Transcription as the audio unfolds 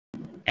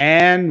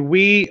And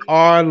we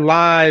are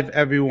live,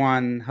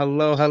 everyone.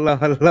 Hello, hello,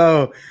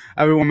 hello,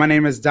 everyone. My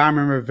name is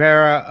Diamond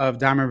Rivera of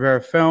Diamond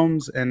Rivera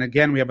Films. And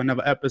again, we have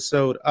another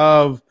episode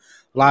of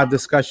Live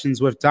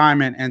Discussions with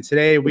Diamond. And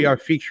today we are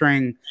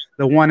featuring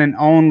the one and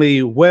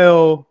only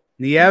Wil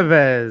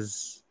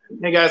Nieves.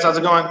 Hey, guys. How's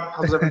it going?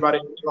 How's everybody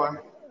going?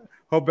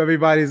 Hope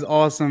everybody's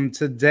awesome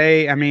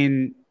today. I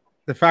mean,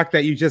 the fact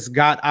that you just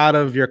got out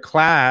of your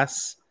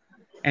class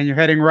and you're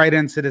heading right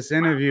into this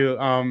interview.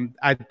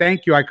 I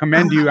thank you. I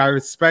commend you. I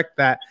respect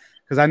that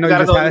because I know you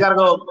gotta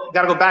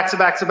go back to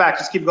back to back.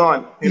 Just keep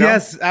going. You know?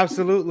 Yes,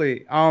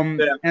 absolutely.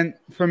 And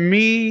for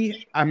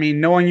me, I mean,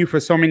 knowing you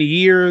for so many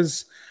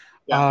years,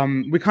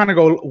 we kind of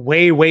go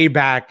way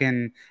back,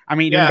 and I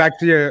mean, even back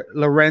to your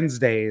Lorenz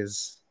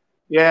days.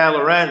 Yeah,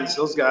 Lorenz,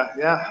 those guys.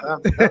 Yeah,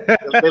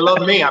 they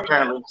love me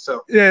apparently.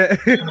 So yeah,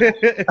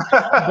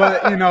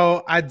 but you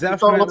know, I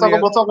definitely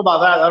we'll talk about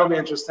that. That'll be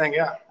interesting.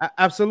 Yeah,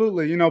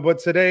 absolutely. You know, but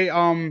today,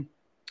 I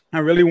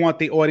really want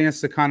the audience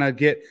to kind of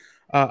get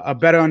a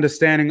better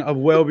understanding of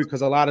Wil,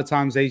 because a lot of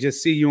times they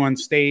just see you on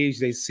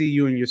stage, they see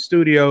you in your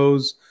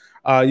studios.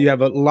 You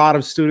have a lot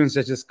of students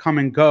that just come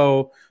and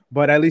go,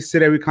 but at least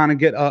today we kind of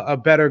get a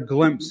better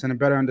glimpse and a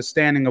better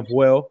understanding of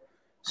Wil.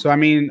 So, I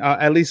mean,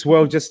 at least,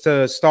 Wil, just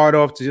to start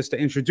off, to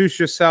introduce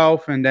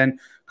yourself and then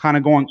kind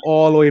of going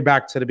all the way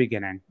back to the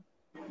beginning.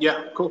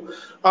 Yeah, cool.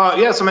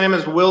 So my name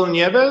is Wil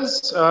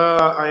Nieves.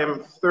 I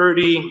am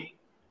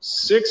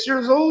 36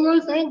 years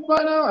old, I think,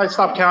 by now. I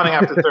stopped counting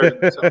after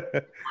 30. So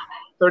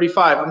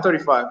 35. I'm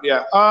 35,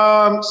 yeah.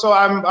 So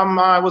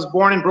I was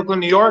born in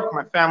Brooklyn, New York.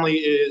 My family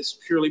is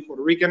purely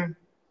Puerto Rican.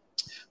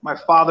 My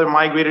father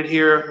migrated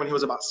here when he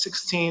was about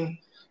 16.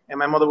 And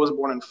my mother was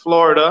born in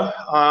Florida,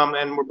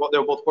 and they were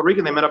both Puerto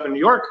Rican. They met up in New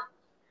York.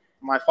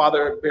 My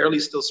father barely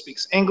still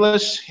speaks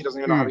English. He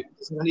doesn't even know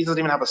he doesn't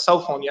even have a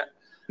cell phone yet.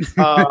 He's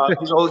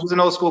an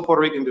old school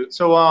Puerto Rican dude.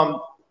 So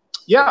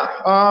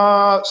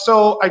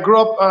so I grew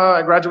up.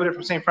 I graduated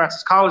from St.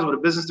 Francis College with a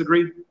business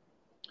degree.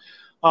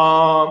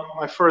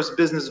 My first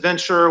business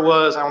venture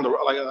was I owned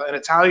an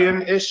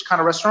Italian-ish kind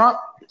of restaurant.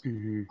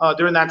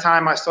 During that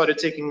time, I started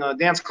taking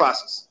dance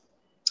classes.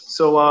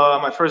 So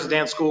my first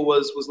dance school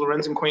was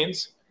Lorenz in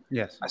Queens.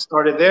 Yes, I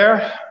started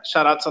there.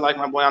 Shout out to like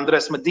my boy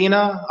Andres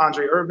Medina,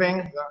 Andre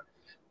Irving,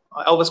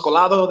 Elvis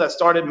Colado that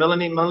started,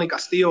 Melanie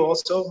Castillo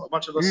also. A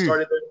bunch of us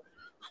started there.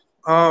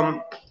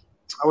 I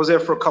was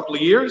there for a couple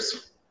of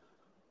years.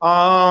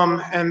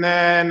 And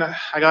then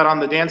I got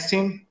on the dance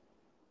team.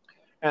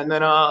 And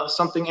then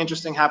something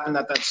interesting happened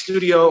at that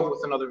studio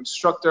with another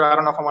instructor. I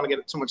don't know if I want to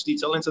get too much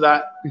detail into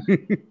that.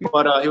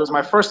 But he was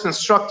my first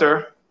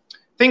instructor.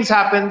 Things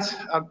happened.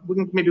 We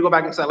can maybe go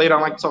back into that later. I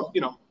don't like to talk,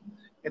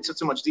 into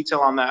too much detail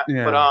on that.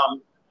 Yeah. But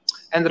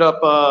ended up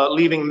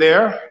leaving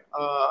there.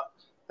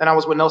 Then I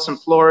was with Nelson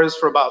Flores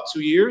for about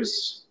 2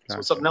 years. Gotcha. So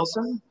what's up,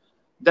 Nelson?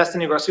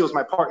 Destiny Garcia was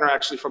my partner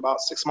actually for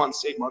about 6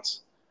 months, 8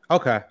 months.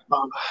 Okay.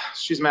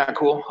 She's mad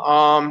cool.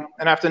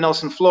 And after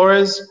Nelson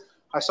Flores,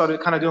 I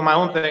started kind of doing my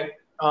own thing.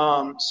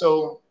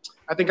 So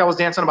I think I was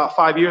dancing about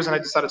 5 years, and I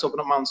decided to open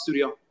up my own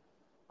studio.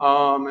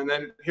 And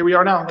then here we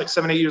are now, like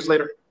 7, 8 years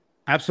later.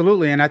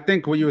 Absolutely. And I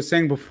think what you were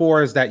saying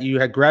before is that you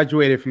had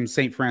graduated from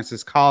St.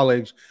 Francis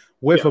College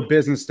with a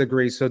business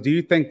degree. So do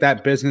you think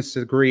that business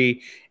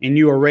degree and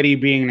you already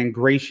being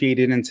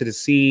ingratiated into the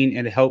scene,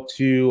 it helped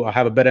you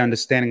have a better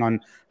understanding on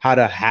how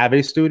to have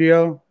a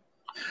studio?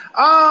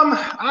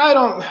 I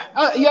don't,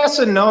 yes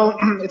and no.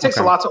 It takes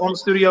a lot to own a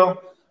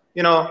studio.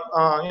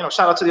 Shout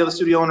out to the other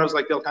studio owners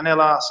like Del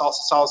Canela,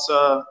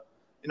 Salsa,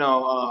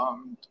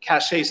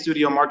 Cache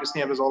Studio, Marcus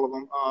Nieves, all of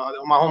them.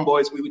 My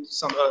homeboys, we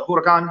some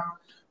Huracan.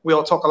 We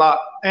all talk a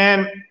lot.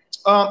 And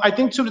I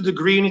think to the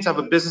degree you need to have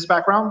a business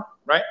background,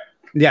 right?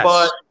 Yes.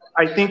 But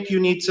I think you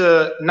need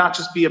to not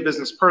just be a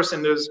business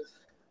person. There's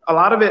a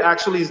lot of it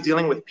actually is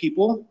dealing with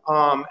people,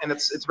 and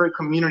it's very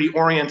community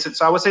oriented.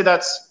 So I would say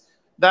that's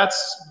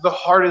the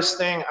hardest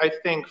thing I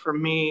think for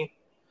me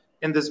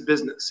in this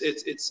business.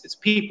 It's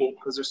people,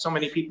 because there's so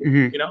many people,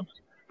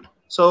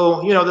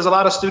 So, there's a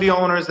lot of studio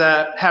owners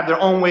that have their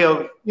own way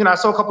of, I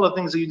saw a couple of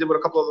things that you did with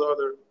a couple of the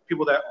other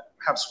people that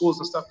have schools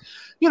and stuff.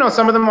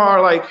 Some of them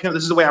are like,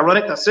 this is the way I run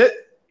it. That's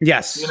it.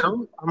 Yes.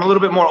 I'm a little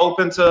bit more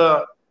open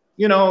to,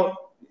 you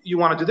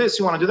want to do this,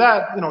 you want to do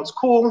that. It's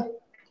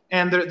cool.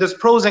 And there's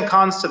pros and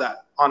cons to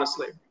that,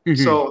 honestly.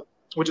 So,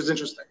 which is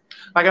interesting.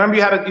 Like, I remember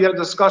you had a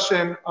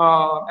discussion.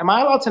 Am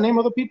I allowed to name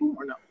other people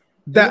or no?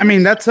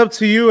 That's up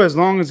to you, as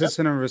long as it's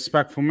in a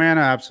respectful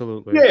manner.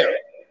 Absolutely. Yeah.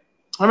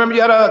 I remember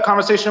you had a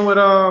conversation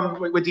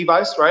with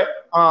Device, right?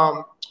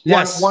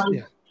 Yes.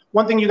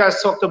 One thing you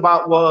guys talked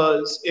about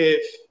was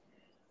if,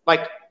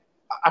 like,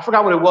 I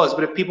forgot what it was,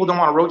 but if people don't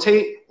want to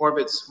rotate, or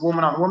if it's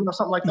woman on woman or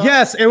something like that.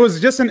 Yes, it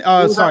was just an.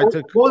 Sorry.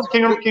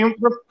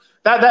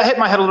 That hit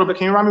my head a little bit.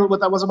 Can you remind me what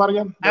that was about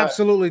again?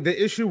 Absolutely.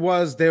 The issue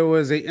was there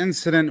was an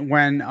incident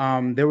when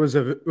there was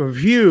a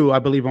review, I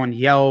believe, on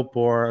Yelp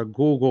or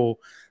Google,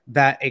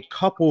 that a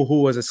couple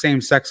who was a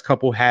same-sex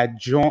couple had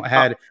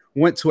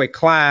went to a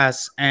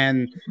class,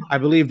 and I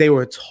believe they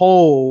were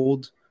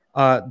told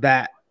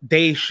that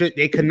they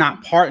could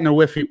not partner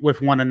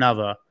with one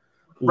another.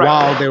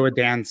 while they were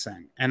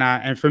dancing.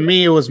 And for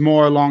me, it was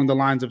more along the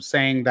lines of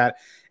saying that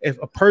if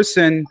a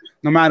person,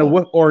 no matter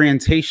what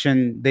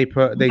orientation they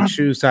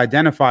choose to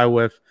identify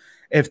with,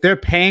 if they're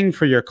paying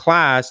for your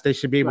class, they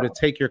should be able to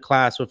take your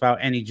class without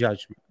any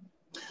judgment.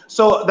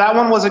 So that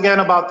one was again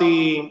about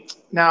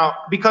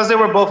because they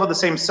were both of the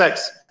same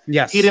sex.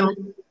 Yes.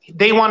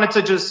 They wanted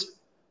to just,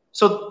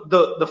 so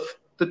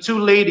the two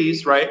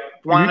ladies, right,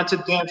 wanted to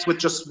dance with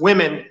just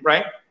women,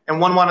 right? And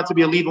one wanted to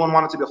be a lead, one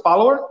wanted to be a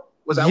follower.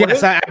 Was that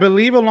yes, I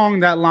believe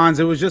along that lines.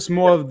 It was just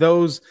more of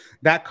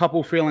that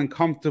couple feeling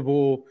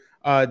comfortable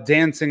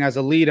dancing as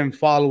a lead and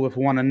follow with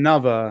one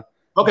another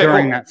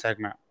during that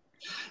segment.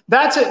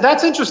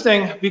 That's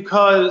interesting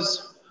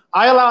because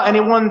I allow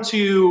anyone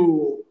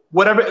to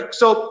whatever.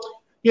 So,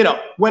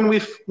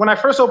 when I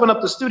first opened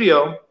up the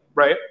studio,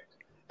 right,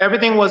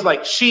 everything was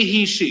like she,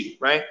 he, she,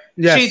 right?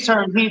 Yes. She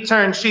turned, he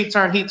turned, she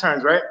turned, he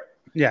turns, right?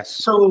 Yes.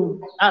 So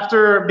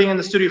after being in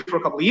the studio for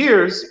a couple of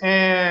years,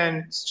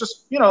 and it's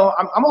just,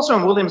 I'm also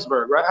in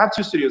Williamsburg, right? I have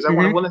two studios. I have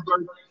one in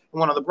Williamsburg and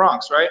one in the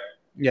Bronx, right?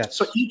 Yes.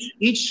 So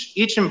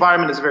each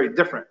environment is very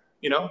different,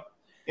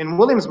 In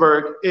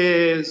Williamsburg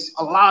is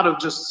a lot of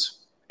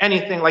just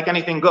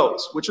anything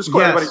goes, which is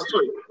cool. Yes. Everybody's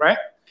free, right?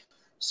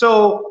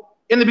 So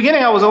in the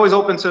beginning, I was always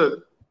open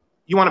to,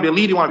 you want to be a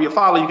lead, you want to be a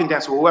follower, you can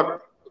dance with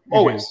whoever,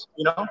 always,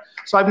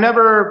 So I've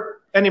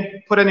never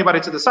put anybody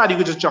to the side. You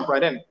could just jump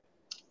right in.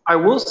 I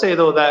will say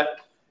though that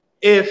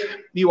if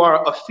you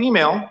are a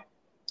female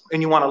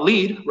and you want to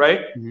lead,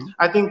 right?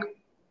 I think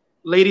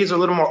ladies are a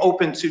little more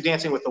open to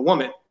dancing with a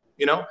woman,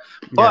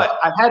 But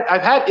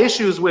I've had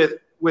issues with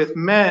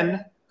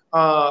men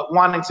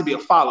wanting to be a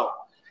follower,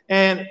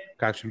 and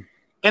gotcha.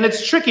 And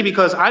it's tricky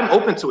because I'm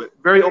open to it,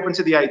 very open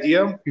to the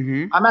idea.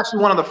 I'm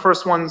actually one of the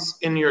first ones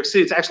in New York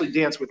City to actually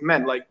dance with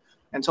men, like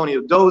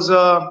Antonio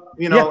Doza,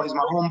 he's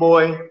my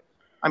homeboy.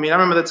 I mean, I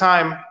remember the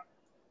time,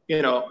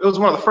 it was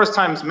one of the first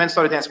times men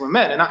started dancing with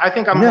men. And I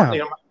think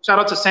shout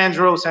out to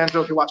Sandro,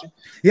 if you're watching.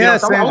 Yeah,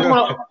 so I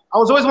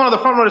was always one of the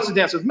front runners to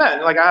dance with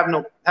men. Like I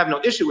have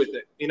no issue with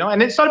it,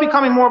 And it started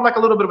becoming more of like a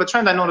little bit of a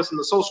trend I noticed in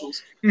the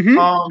socials.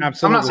 Absolutely.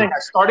 I'm not saying I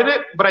started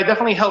it, but I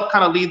definitely helped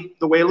kind of lead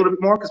the way a little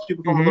bit more because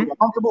people feel a little more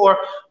comfortable or,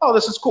 oh,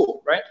 this is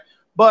cool, right?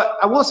 But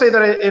I will say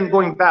that in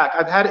going back,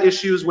 I've had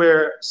issues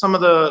where some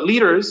of the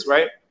leaders,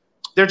 right,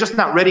 they're just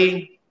not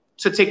ready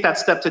to take that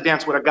step to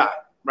dance with a guy,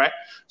 right?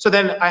 So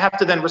then I have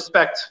to then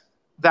respect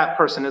that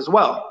person as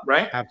well,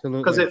 right?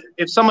 Absolutely. Because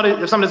if somebody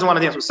doesn't want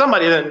to dance with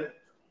somebody, then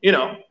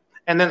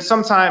and then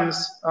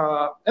sometimes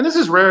and this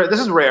is rare.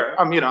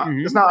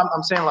 It's not.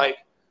 I'm saying like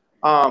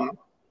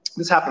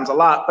this happens a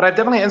lot, but I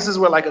definitely had instances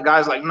where like a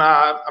guy's like,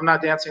 nah, I'm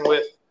not dancing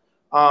with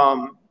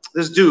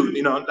this dude.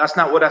 That's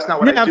not what I do.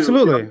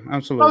 Absolutely. I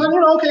was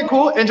like, okay,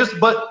 cool, and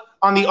but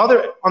on the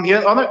other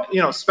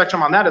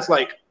spectrum on that, it's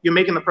like you're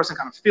making the person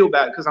kind of feel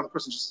bad because the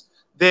person's just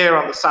there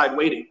on the side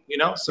waiting,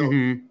 so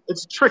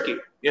it's tricky,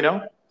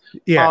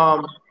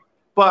 Yeah.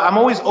 But I'm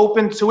always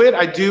open to it.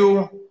 I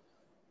do,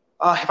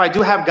 if I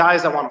do have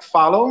guys that want to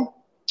follow,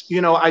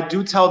 I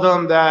do tell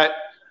them that,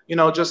 you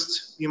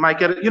might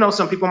get it,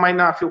 some people might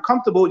not feel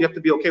comfortable. You have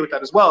to be okay with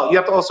that as well. You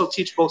have to also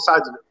teach both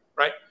sides of it,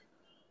 right?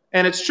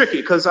 And it's tricky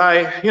because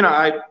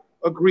I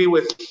agree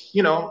with,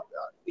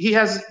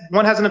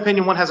 one has an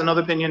opinion, one has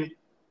another opinion.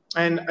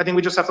 And I think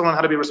we just have to learn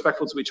how to be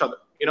respectful to each other,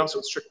 so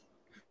it's tricky.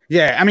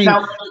 Yeah, I mean,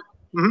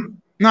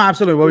 no,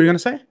 absolutely. What were you going to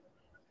say?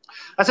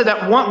 I said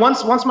that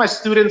once my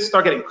students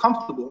start getting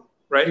comfortable,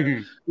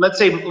 right? Let's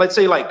say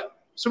like,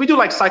 so we do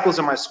like cycles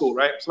in my school,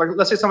 right? So like,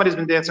 let's say somebody's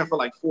been dancing for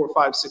like 4,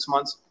 5, 6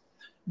 months.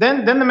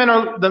 Then the men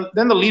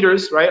then the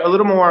leaders, right, are a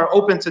little more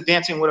open to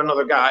dancing with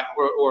another guy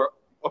or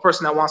a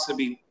person that wants to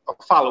be a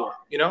follower,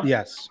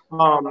 Yes.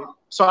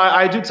 So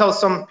I do tell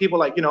some people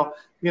like, in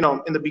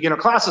the beginner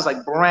classes,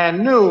 like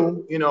brand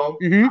new,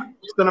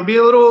 it's gonna be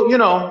a little,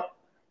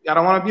 I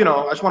don't want to,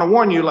 I just want to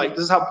warn you, like,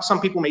 this is how some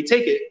people may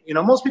take it.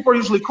 Most people are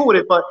usually cool with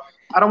it, but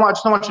I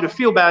just don't want you to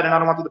feel bad, and I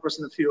don't want the other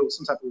person to feel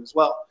some type of way as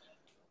well.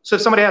 So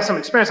if somebody has some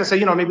experience, I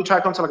say, maybe try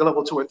to come to like a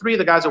level 2 or 3.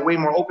 The guys are way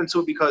more open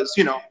to it because,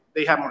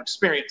 they have more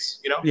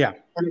experience, Yeah.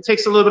 And it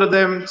takes a little bit of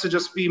them to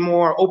just be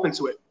more open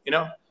to it,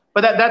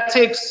 But that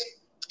takes,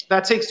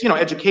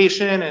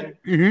 education.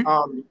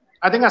 And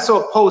I think I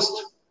saw a post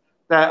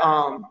that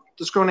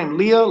this girl named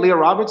Leah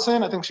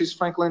Robertson, I think she's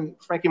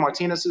Frankie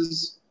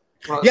Martinez's.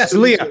 Yes,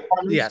 Leah.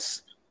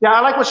 Yes. Yeah,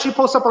 I like what she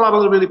posts up a lot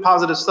of really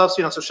positive stuff.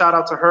 So shout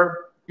out to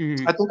her.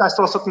 I think I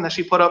saw something that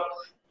she put up,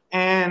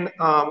 and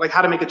like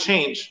how to make a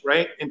change,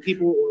 right? And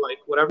people or like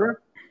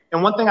whatever.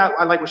 And one thing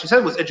I like what she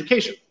said was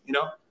education.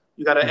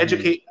 You got to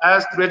educate.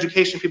 As through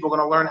education, people are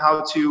going to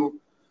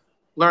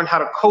learn how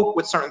to cope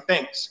with certain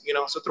things.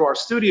 So through our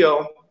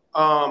studio,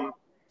 all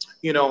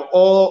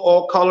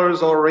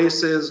colors, all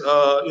races,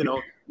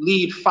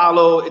 lead,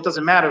 follow. It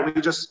doesn't matter.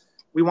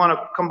 We want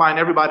to combine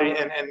everybody,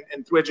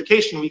 and through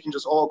education, we can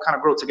just all kind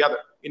of grow together.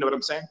 You know what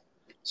I'm saying?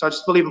 So I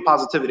just believe in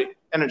positivity,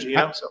 energy,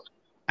 So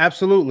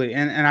absolutely,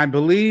 and I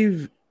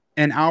believe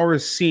in our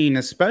scene,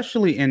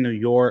 especially in New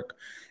York,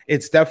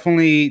 it's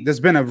definitely there's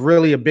been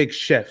a big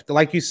shift.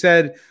 Like you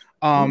said,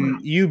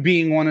 you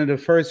being one of the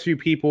first few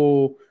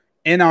people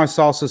in our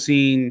salsa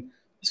scene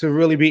to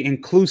really be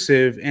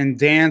inclusive and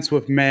dance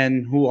with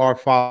men who are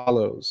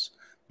follows.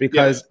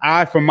 Because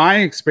from my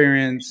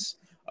experience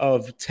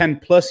of 10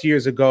 plus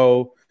years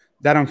ago,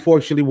 that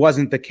unfortunately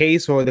wasn't the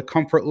case, or the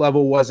comfort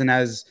level wasn't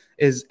as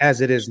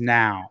it is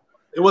now.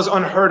 It was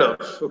unheard of.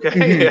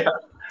 Okay. Yeah,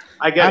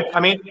 I get it. I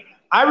mean,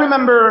 I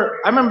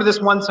remember this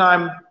one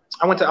time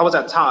I was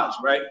at Taj,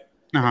 right?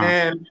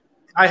 And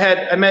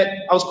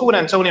I was cool with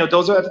Antonio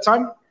Doza at the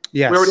time.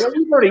 Yes.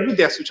 We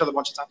danced with each other a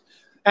bunch of times.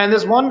 And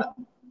there's one,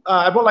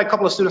 I brought like a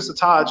couple of students to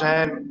Taj,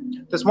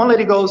 and this one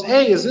lady goes,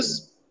 "Hey, is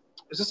this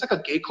like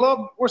a gay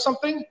club or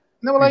something?"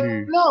 And they were like,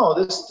 "No,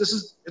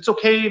 it's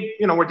okay.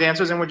 You know, we're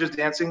dancers and we're just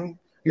dancing.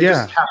 It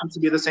just happens to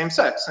be the same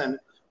sex. And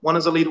one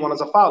is a lead, one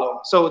is a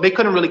follow." So they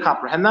couldn't really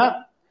comprehend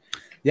that.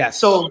 Yes.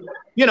 So,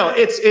 you know,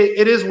 it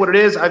is what it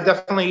is. I've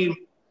definitely,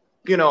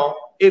 you know,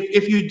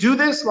 if you do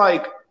this,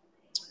 like,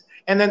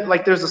 and then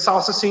like there's a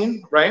salsa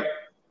scene, right?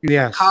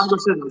 Yes.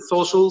 Congresses and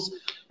socials.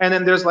 And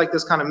then there's like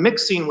this kind of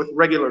mixed scene with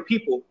regular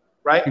people,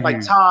 right?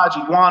 Like Taj,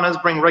 Iguanas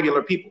bring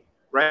regular people,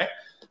 right?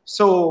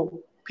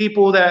 So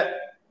people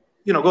that,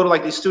 you know, go to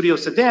like these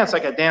studios to dance,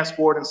 like a dance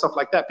board and stuff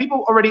like that,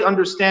 people already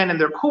understand and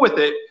they're cool with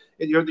it.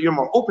 You're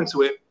more open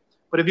to it.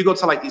 But if you go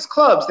to like these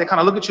clubs, they kind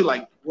of look at you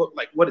like,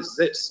 what is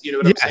this? You know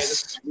what I'm saying? This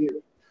is weird.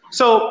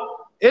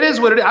 So it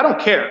is what it is. I don't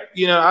care.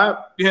 You know,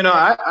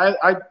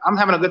 I'm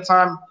having a good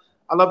time.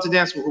 I love to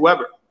dance with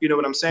whoever. You know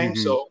what I'm saying?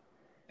 So,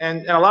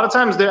 and a lot of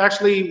times they're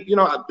actually, you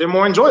know, they're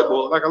more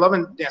enjoyable. Like I love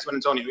dance with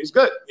Antonio. He's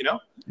good. You know.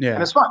 Yeah.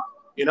 And it's fun.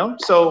 You know.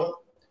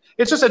 So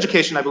it's just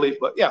education, I believe.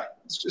 But yeah,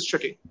 it's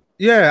tricky.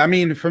 Yeah, I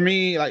mean, for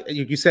me, like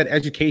you said,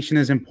 education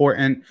is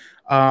important.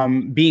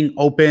 Being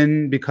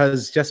open,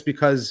 because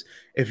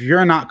if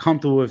you're not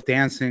comfortable with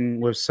dancing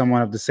with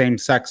someone of the same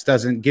sex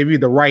doesn't give you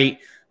the right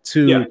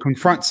to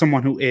confront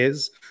someone who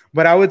is.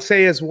 But I would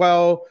say as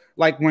well,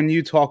 like when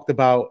you talked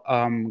about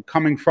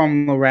coming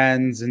from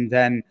Lorenz and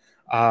then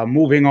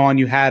moving on,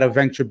 you had a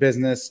venture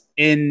business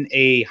in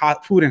a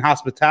food and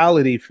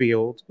hospitality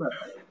field. Right.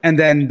 And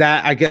then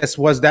that, I guess,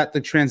 was that the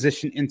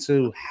transition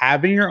into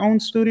having your own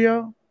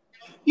studio?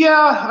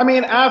 Yeah, I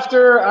mean,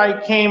 after I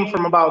came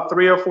from about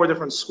 3 or 4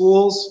 different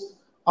schools,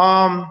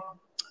 and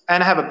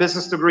I have a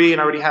business degree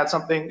and I already had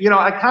something, you know,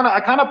 I kind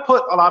of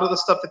put a lot of the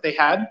stuff that they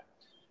had,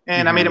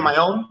 and I made it my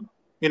own,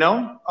 you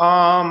know,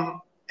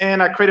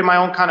 and I created my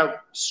own kind of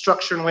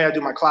structure and way I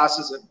do my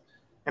classes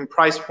and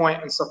price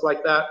point and stuff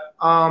like that.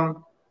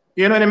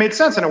 You know, and it made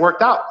sense and it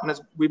worked out, and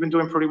we've been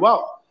doing pretty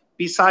well.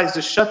 Besides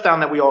the shutdown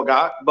that we all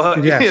got,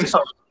 but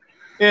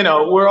you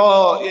know, we're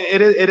all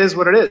it is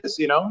what it is,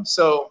 you know,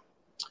 so.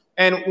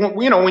 And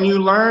you know, when you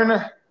learn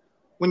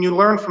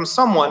from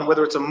someone,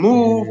 whether it's a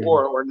move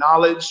or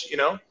knowledge, you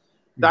know,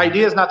 the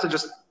idea is not to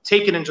just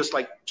take it and just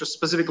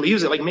specifically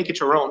use it. Like make it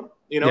your own,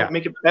 you know,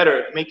 make it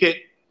better, make it,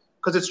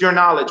 because it's your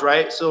knowledge,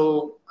 right?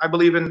 So I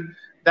believe in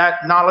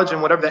that knowledge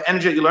and whatever the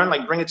energy that you learn,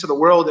 like bring it to the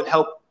world and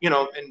help, you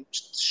know, and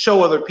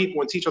show other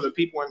people and teach other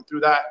people, and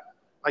through that,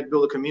 like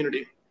build a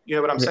community. You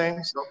know what I'm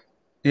saying? So.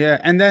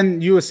 Yeah, and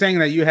then you were saying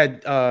that you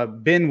had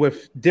been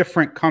with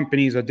different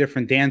companies or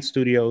different dance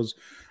studios.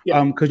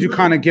 Could you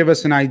kind of give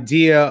us an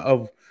idea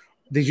of,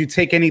 did you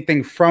take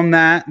anything from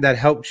that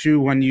helped you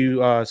when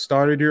you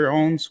started your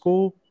own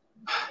school?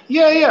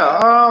 Yeah.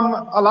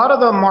 A lot of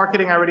the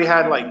marketing I already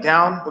had like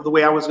down of the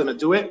way I was going to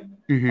do it.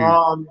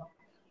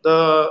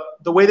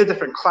 The way the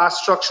different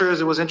class structures,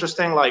 it was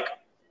interesting. Like,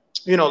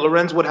 you know,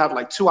 Lorenz would have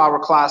like 2-hour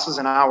classes,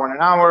 an hour and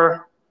an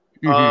hour.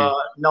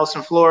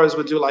 Nelson Flores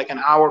would do like an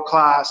hour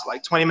class,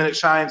 like 20-minute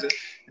shines and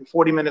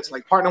 40 minutes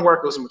like partner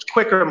work. It was much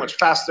quicker, much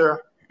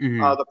faster.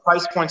 The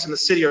price points in the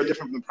city are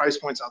different from the price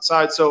points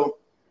outside. So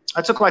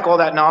I took like all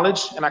that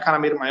knowledge and I kind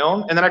of made it my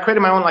own. And then I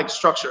created my own like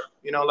structure,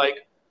 you know,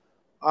 like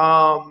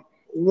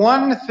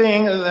one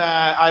thing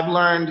that I've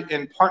learned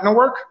in partner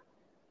work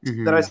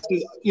that I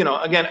see, you know,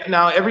 again,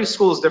 now every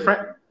school is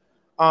different.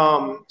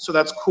 So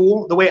that's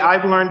cool. The way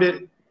I've learned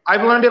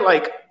it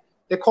like,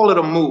 they call it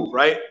a move,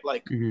 right?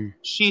 Like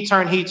she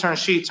turn, he turns,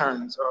 she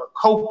turns, or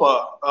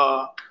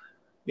Copa,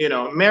 you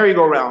know,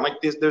 merry-go-round.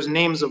 Like there's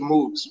names of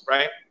moves,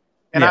 right?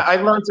 And I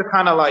learned to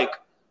kind of like,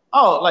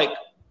 oh, like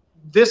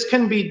this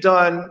can be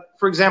done,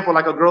 for example,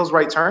 like a girl's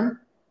right turn,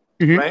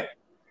 right?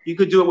 You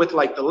could do it with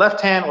like the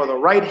left hand or the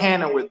right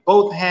hand and with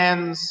both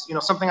hands. You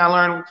know, something I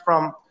learned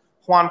from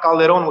Juan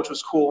Calderon, which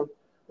was cool,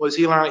 was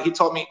he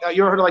taught me,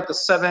 you ever heard of like the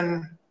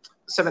seven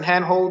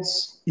hand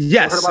holds?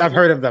 Yes, I've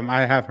heard of them.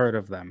 I have heard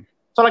of them.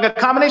 So like a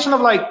combination of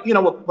like, you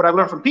know, what I've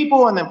learned from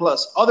people, and then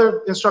plus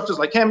other instructors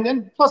like him,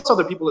 and plus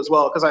other people as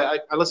well, because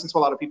I listen to a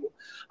lot of people.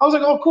 I was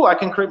like, oh, cool, I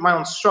can create my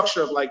own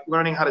structure of like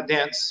learning how to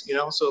dance, you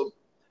know, so,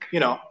 you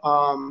know,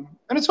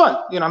 and it's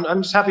fun. You know,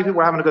 I'm just happy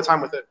people are having a good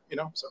time with it, you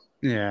know, so.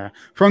 Yeah.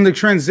 From the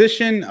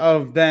transition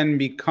of then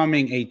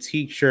becoming a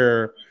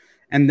teacher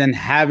and then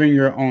having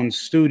your own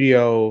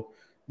studio,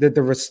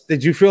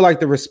 did you feel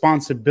like the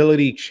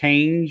responsibility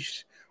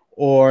changed?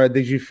 Or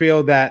did you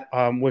feel that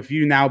with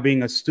you now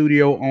being a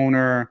studio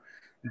owner,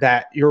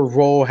 that your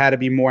role had to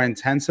be more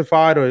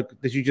intensified, or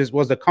did you just,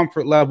 was the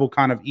comfort level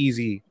kind of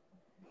easy?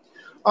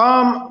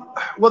 Well,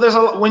 there's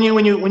when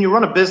you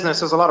run a business,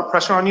 there's a lot of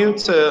pressure on you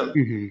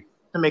to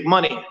make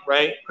money,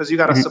 right? Because you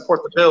got to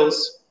support the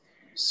bills.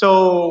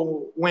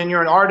 So when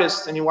you're an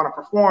artist and you want to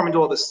perform and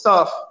do all this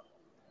stuff,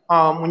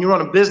 when you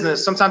run a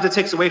business, sometimes it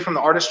takes away from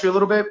the artistry a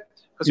little bit,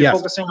 because you're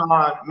focusing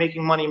on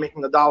making money,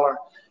 making a dollar.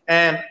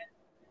 And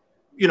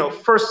you know,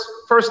 first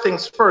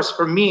things first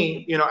for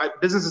me, you know,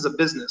 business is a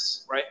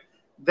business, right?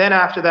 Then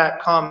after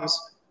that comes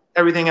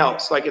everything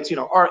else, like it's, you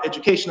know, art,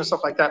 education and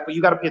stuff like that. But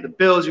you got to pay the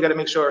bills. You got to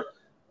make sure,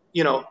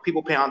 you know,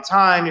 people pay on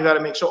time. You got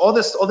to make sure all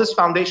this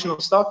foundational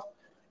stuff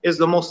is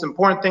the most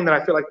important thing that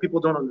I feel like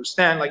people don't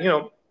understand. Like, you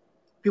know,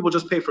 people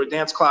just pay for a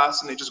dance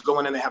class and they just go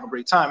in and they have a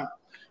great time.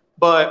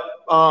 But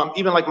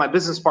even like my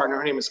business partner,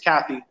 her name is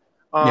Kathy.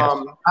 By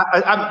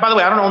the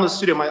way, I don't own the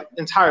studio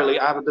entirely.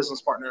 I have a business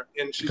partner,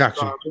 and she's been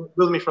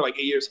with me for like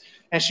 8 years,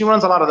 and she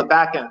runs a lot of the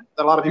back end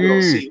that a lot of people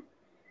don't see.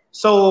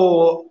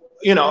 So,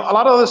 you know, a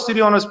lot of other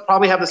studio owners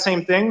probably have the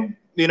same thing.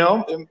 You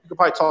know, and you could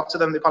probably talk to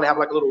them. They probably have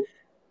like a little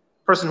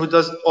person who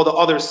does all the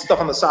other stuff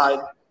on the side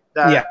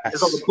that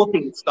is all the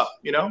booking stuff.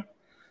 You know,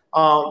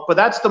 but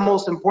that's the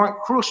most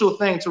important, crucial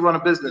thing to run a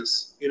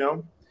business. You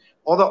know,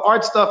 all the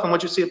art stuff and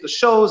what you see at the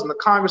shows and the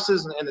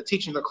congresses and the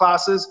teaching the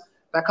classes,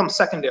 that comes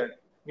secondary.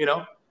 You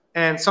know,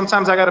 and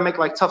sometimes I got to make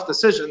like tough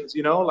decisions,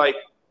 you know, like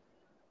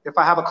if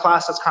I have a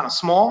class that's kind of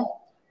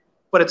small,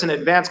 but it's an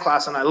advanced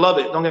class and I love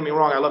it. Don't get me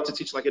wrong. I love to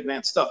teach like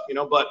advanced stuff, you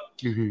know, but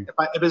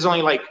if there's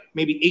only like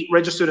maybe 8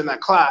 registered in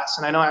that class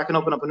and I know I can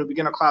open up a new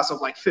beginner class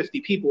of like 50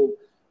 people,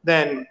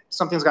 then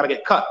something's got to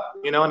get cut,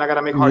 you know, and I got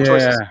to make hard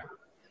choices.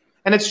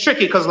 And it's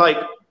tricky because like,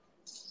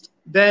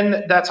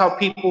 then that's how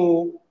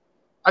people,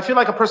 I feel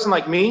like a person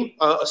like me,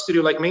 a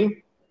studio like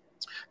me,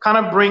 kind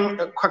of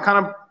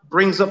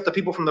brings up the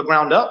people from the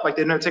ground up. Like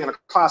they've never taken a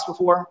class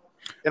before.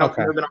 They don't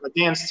never been on a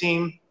dance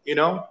team, you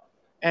know?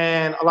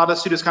 And a lot of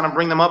studios kind of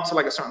bring them up to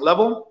like a certain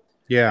level.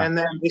 Yeah. And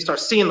then they start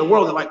seeing the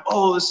world. They're like,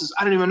 oh,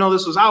 I didn't even know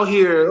this was out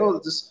here. Oh,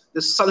 this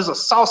is a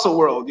salsa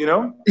world, you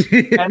know?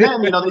 And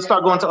then, you know, they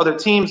start going to other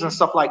teams and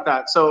stuff like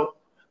that. So,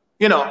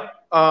 you know,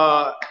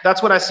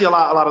 that's what I see a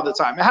lot of the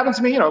time. It happens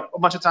to me, you know, a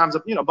bunch of times,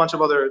 you know, a bunch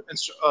of other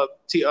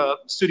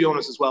studio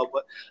owners as well.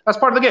 But that's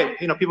part of the game.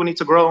 You know, people need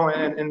to grow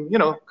and you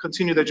know,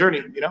 continue their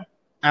journey, you know?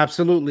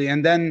 Absolutely.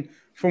 And then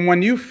from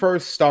when you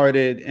first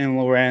started in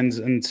Lorenz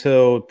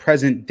until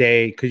present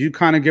day, could you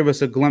kind of give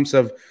us a glimpse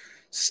of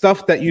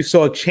stuff that you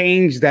saw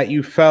change that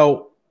you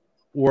felt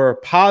were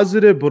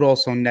positive, but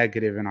also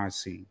negative in our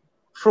scene?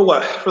 For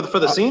what? For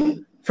the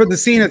scene? For the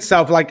scene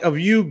itself, like of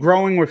you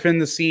growing within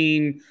the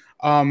scene.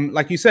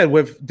 Like you said,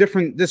 with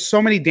there's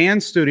so many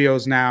dance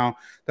studios now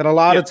that a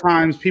lot of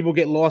times people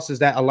get lost, is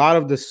that a lot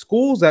of the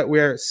schools that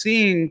we're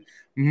seeing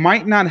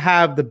might not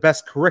have the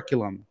best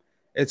curriculum.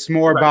 It's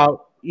more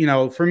about, you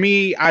know, for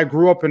me, I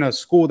grew up in a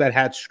school that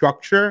had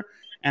structure,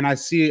 and I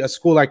see a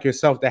school like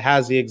yourself that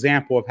has the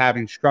example of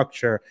having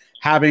structure,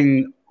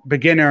 having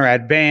beginner,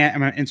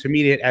 advanced,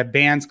 intermediate,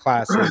 advanced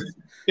classes.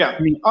 Yeah.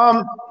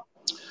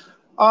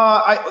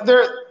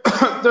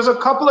 There's a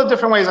couple of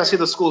different ways I see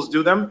the schools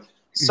do them.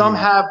 Some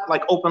have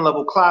like open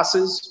level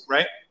classes,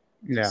 right?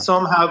 Yeah.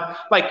 Some have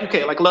like,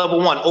 okay, like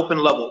level 1, open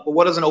level. But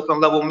what does an open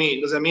level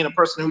mean? Does it mean a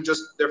person who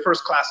just their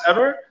first class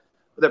ever,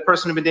 or that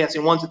person who's been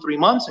dancing 1 to 3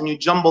 months, and you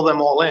jumble them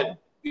all in?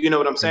 You know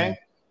what I'm saying?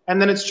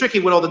 And then it's tricky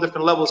with all the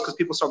different levels because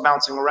people start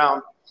bouncing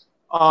around.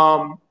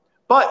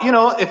 But you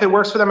know, if it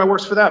works for them, it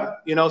works for them.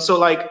 You know, so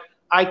like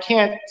I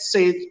can't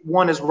say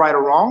one is right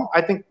or wrong.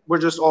 I think we're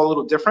just all a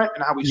little different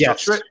in how we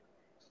structure it.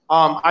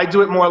 I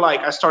do it more like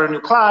I start a new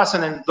class,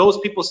 and then those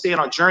people stay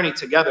on a journey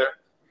together,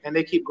 and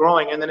they keep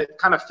growing, and then it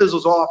kind of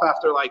fizzles off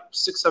after like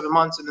 6-7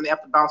 months, and then they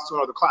have to bounce to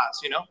another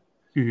class. You know,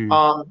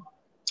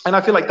 and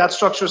I feel like that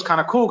structure is kind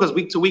of cool because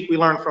week to week we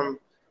learn from.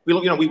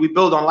 We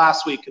build on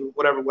last week and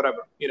whatever,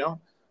 you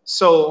know.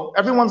 So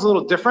everyone's a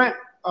little different,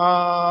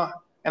 and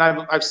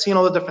I've seen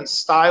all the different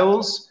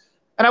styles,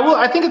 and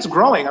I think it's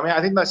growing. I mean, I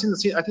think the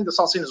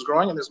salsa scene is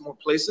growing, and there's more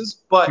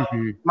places, but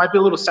it might be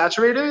a little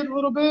saturated a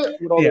little bit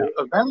with all the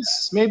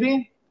events,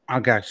 maybe.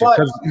 I got you. But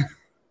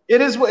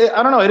it is.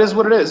 I don't know. It is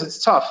what it is.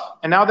 It's tough,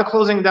 and now they're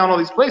closing down all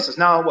these places.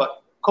 Now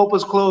what?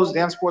 Copa's closed.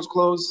 Dance Sport's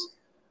closed.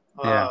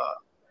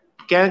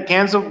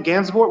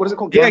 Gansevoort, what is it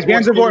called?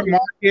 Gansevoort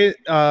Market,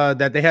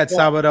 that they had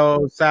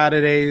Sabado,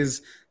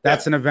 Saturdays.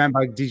 That's an event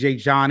by DJ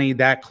Johnny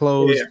that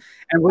closed.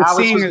 And we're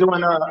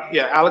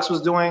Alex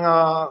was doing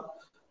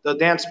the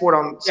dance sport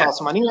on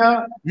Salsa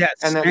Mania. Yes.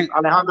 And then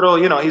Alejandro,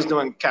 you know, he's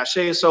doing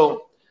Cachet.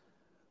 So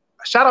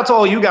shout out to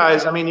all you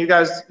guys. I mean, you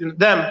guys,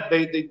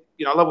 they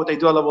you know, I love what they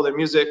do. I love all their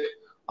music.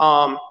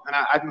 And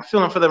I'm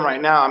feeling for them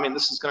right now. I mean,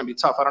 this is going to be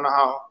tough. I don't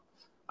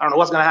know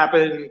what's going to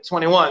happen in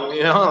 21,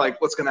 you know, like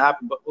what's going to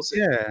happen, but we'll see.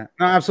 Yeah,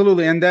 no,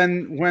 absolutely. And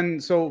then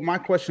so my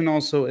question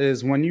also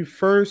is, when you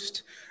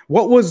first,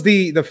 what was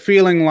the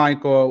feeling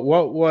like, or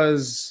what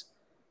was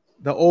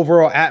the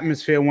overall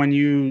atmosphere when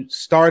you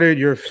started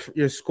your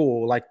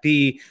school? Like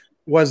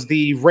was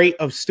the rate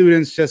of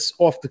students just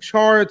off the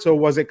charts, or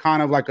was it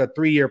kind of like a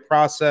 3-year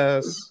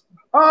process?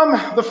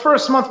 The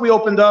first month we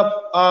opened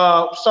up,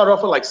 started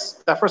off with like,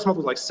 that first month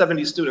was like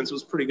 70 students. It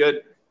was pretty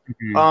good.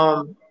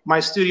 My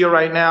studio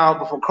right now,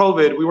 before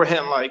COVID, we were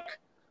hitting like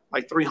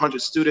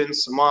 300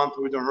 students a month.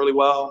 We were doing really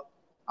well.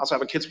 I also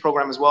have a kids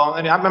program as well.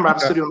 And I remember I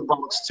have a studio in the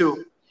Bronx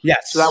too.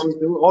 Yes. So that was,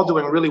 we were all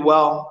doing really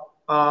well.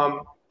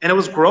 And it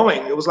was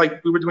growing. It was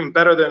like we were doing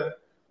better than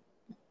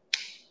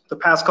the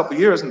past couple of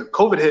years, and the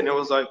COVID hit, and it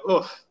was like,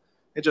 oh,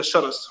 it just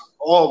shut us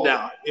all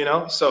down, you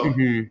know? So,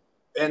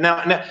 and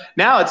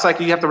now it's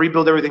like you have to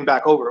rebuild everything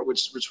back over,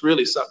 which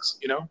really sucks,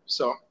 you know?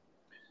 So,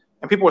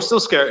 and people are still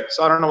scared,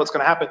 so I don't know what's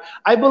going to happen.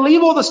 I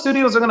believe all the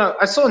studios are going to,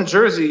 I saw in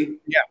Jersey,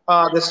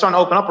 they're starting to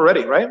open up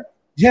already, right?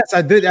 Yes,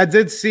 I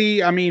did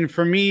see. I mean,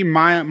 for me,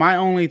 my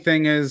only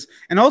thing is,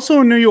 and also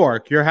in New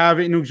York,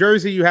 New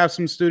Jersey, you have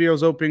some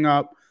studios opening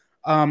up.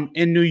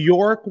 In New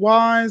York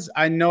wise,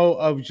 I know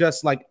of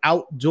just like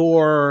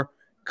outdoor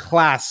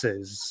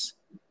classes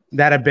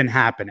that have been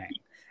happening.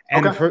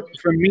 And for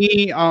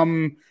me,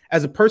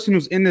 as a person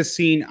who's in this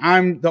scene,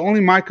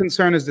 my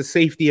concern is the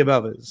safety of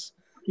others.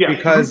 Yeah.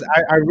 Because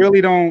I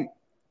really don't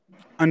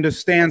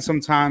understand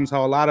sometimes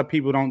how a lot of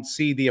people don't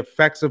see the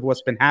effects of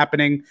what's been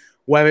happening,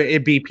 whether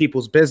it be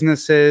people's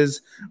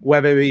businesses,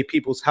 whether it be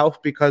people's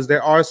health, because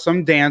there are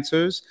some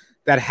dancers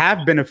that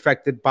have been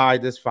affected by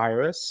this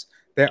virus.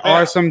 There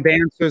are some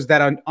dancers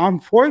that are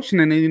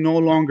unfortunately no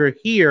longer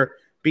here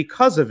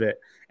because of it.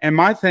 And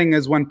my thing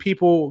is, when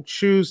people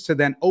choose to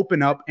then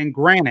open up, and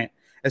granted,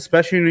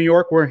 especially in New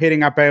York, we're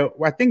hitting about,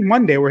 I think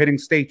Monday, we're hitting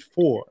stage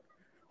 4.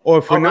 Or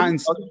if we're not,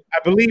 I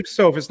believe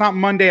so. If it's not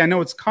Monday, I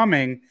know it's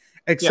coming,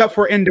 except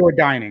for indoor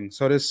dining.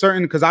 So there's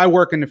certain, because I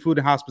work in the food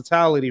and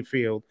hospitality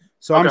field,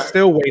 so I'm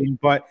still waiting.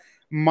 But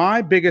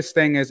my biggest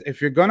thing is,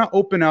 if you're going to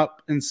open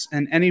up in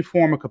any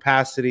form of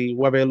capacity,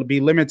 whether it'll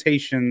be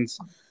limitations,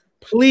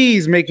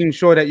 please making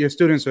sure that your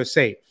students are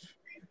safe,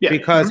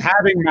 because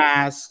having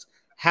masks,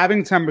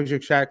 having temperature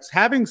checks,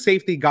 having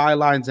safety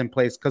guidelines in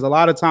place, because a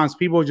lot of times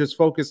people are just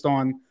focused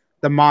on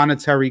the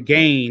monetary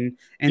gain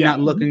and not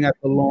looking at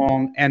the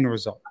long end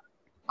result.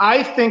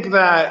 I think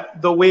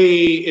that the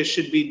way it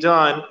should be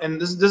done,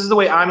 and this is the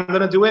way I'm going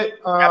to do it,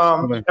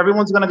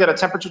 everyone's going to get a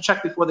temperature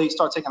check before they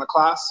start taking a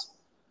class.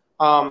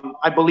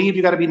 I believe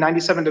you got to be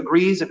 97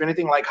 degrees. If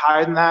anything like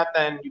higher than that,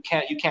 then you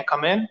can't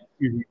come in.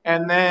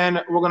 And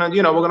then we're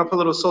gonna put a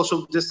little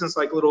social distance,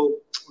 like little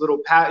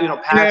pads on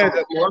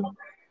the floor.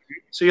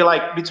 So you're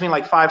like between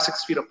like 5-6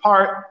 feet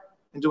apart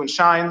and doing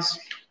shines.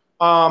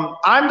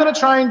 I'm gonna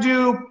try and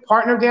do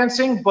partner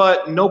dancing,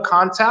 but no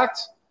contact,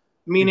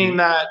 meaning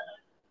that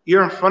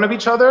you're in front of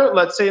each other.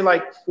 Let's say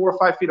like 4 or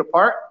 5 feet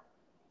apart,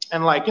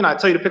 and like I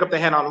tell you to pick up the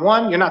hand on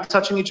one. You're not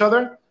touching each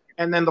other.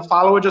 And then the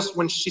follower, just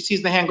when she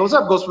sees the hand goes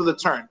up, goes for the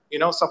turn,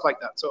 stuff like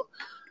that. So,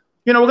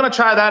 we're going to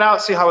try that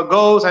out, see how it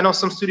goes. I know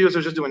some studios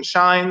are just doing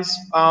shines.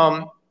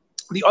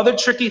 The other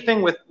tricky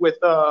thing with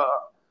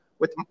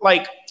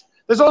like,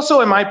 there's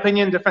also, in my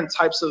opinion, different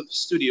types of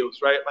studios,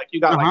 right? Like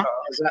you got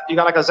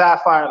like a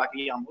Sapphire, like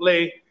a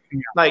Yambule.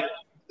 Like,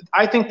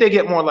 I think they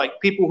get more like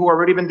people who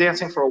already been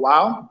dancing for a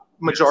while,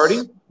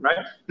 majority, right?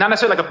 Not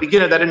necessarily like a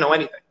beginner that didn't know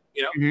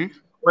anything,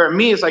 Where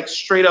me is like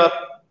straight up,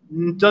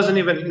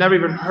 never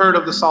even heard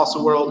of the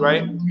salsa world,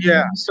 right?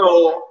 Yeah.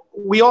 So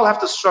we all have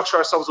to structure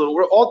ourselves a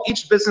little.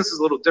 Each business is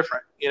a little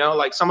different,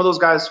 Like some of those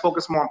guys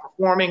focus more on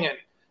performing and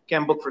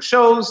getting booked for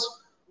shows.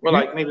 Or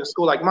like maybe a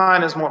school like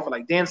mine is more for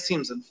like dance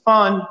teams and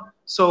fun.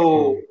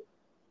 So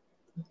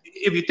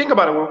if you think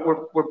about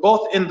it, we're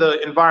both in the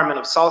environment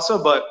of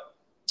salsa, but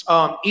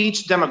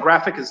each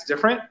demographic is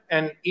different,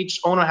 and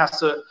each owner has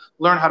to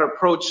learn how to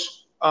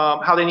approach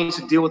how they need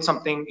to deal with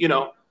something,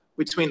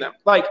 between them.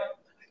 Like,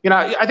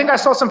 I think I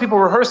saw some people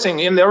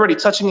rehearsing and they're already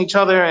touching each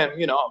other, and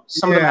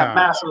some of them have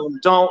masks, some of them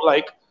don't.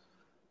 Like,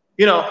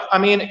 I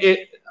mean,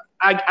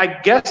 I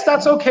guess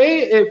that's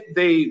okay if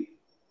they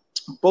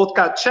both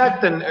got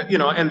checked and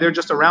and they're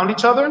just around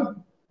each other.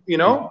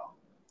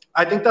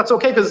 I think that's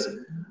okay, because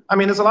I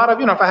mean, there's a lot of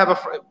if I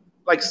have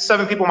like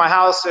 7 people in my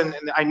house and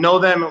I know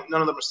them,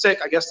 none of them are sick,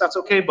 I guess that's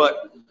okay.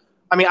 But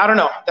I mean, I don't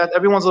know, that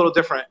everyone's a little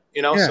different,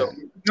 So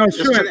no, it's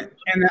true.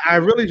 And I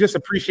really just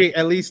appreciate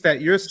at least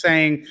that you're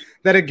saying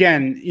that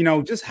again,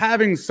 just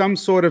having some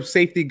sort of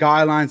safety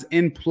guidelines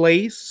in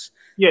place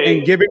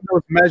and giving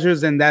those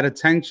measures and that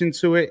attention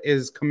to it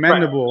is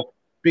commendable,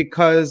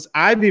 because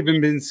I've even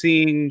been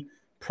seeing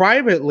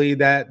privately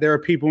that there are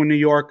people in New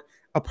York,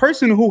 a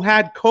person who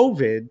had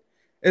COVID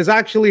is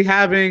actually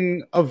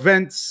having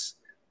events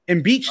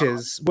in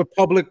beaches with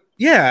public.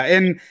 Yeah.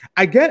 And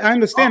I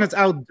understand it's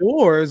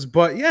outdoors,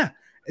 but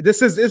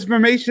this is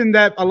information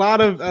that a lot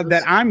of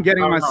that I'm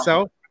getting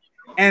myself,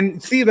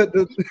 and see that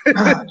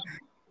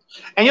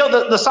and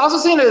the salsa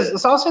scene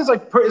is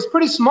like it's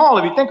pretty small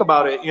if you think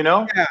about it,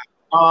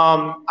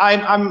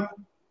 I'm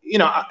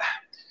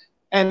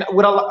and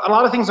with a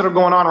lot of things that are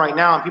going on right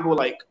now, and people are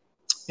like,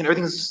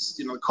 everything's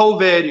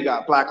COVID, you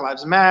got Black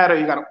Lives Matter,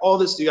 you got all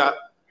this, you got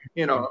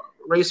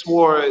race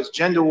wars,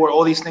 gender war,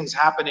 all these things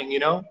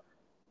happening,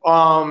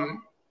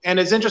 And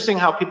it's interesting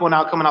how people are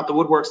now coming out the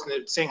woodworks and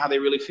they're saying how they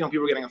really feel, and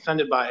people are getting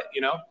offended by it,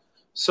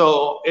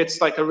 So it's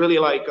like a really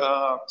like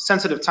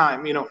sensitive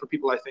time, you know, for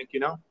people, I think, you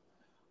know.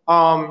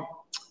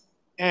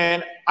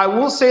 And I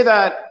will say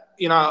that,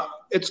 you know,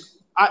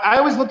 I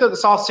always looked at the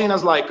South scene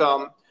as like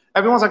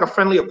everyone's like a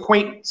friendly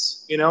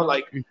acquaintance, you know,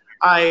 like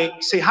I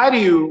say hi to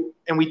you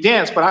and we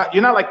dance, but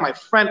you're not like my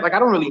friend. Like I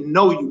don't really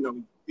know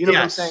you. You know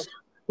what I'm saying?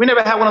 We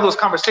never had one of those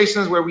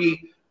conversations where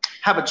we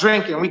have a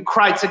drink and we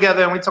cry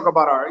together and we talk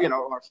about our, you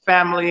know, our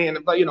family and,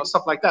 you know,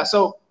 stuff like that.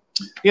 So,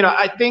 you know,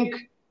 I think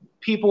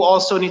people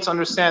also need to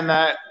understand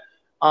that,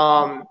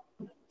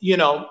 you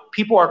know,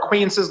 people are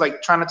acquaintances,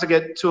 like trying not to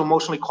get too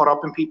emotionally caught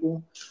up in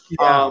people.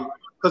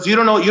 Because you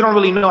don't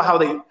really know how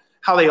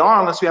they are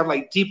unless you have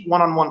like deep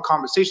one-on-one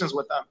conversations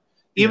with them.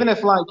 Even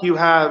if like you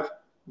have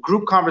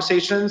group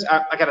conversations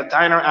like at a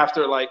diner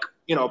after like,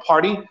 you know, a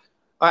party,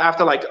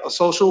 after like a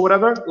social,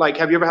 whatever. Like,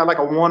 have you ever had like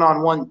a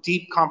one-on-one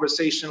deep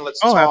conversation?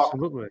 Let's talk.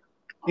 Absolutely.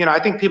 You know, I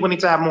think people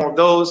need to have more of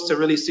those to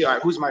really see, all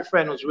right, who's my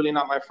friend, who's really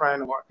not my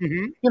friend, or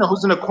you know,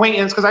 who's an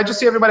acquaintance. Because I just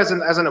see everybody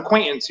as an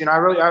acquaintance. You know, I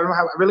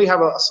really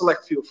have a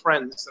select few of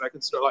friends that I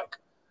consider like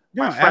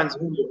my friends.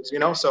 You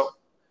know, so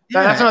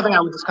that's another thing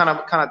I would just kind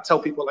of tell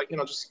people, like, you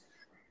know, just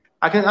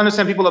I can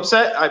understand people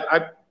upset.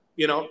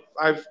 You know,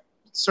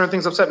 certain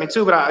things upset me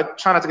too, but I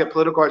try not to get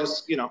political. I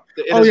just, you know,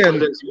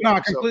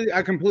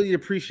 I completely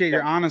appreciate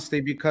your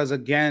honesty, because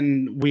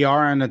again, we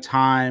are in a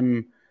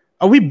time.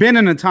 We've been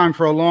in a time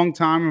for a long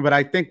time, but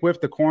I think with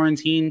the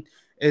quarantine,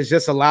 it's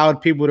just allowed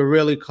people to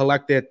really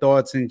collect their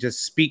thoughts and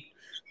just speak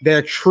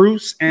their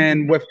truths.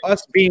 And with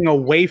us being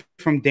away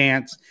from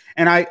dance,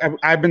 and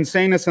I've been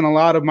saying this in a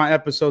lot of my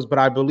episodes, but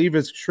I believe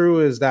it's true,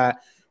 is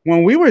that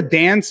when we were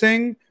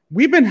dancing,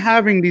 we've been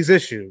having these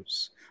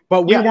issues,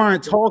 but we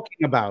weren't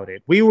talking about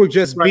it. We were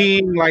just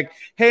being like,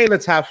 hey,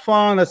 let's have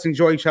fun. Let's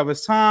enjoy each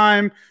other's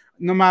time.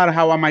 No matter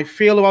how I might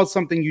feel about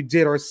something you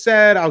did or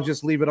said, I'll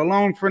just leave it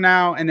alone for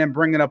now and then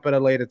bring it up at a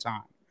later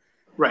time.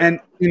 Right. And,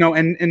 you know,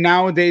 and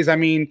nowadays, I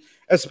mean,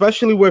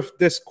 especially with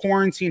this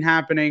quarantine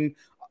happening,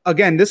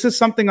 again, this is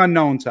something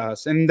unknown to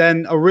us. And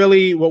then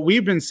what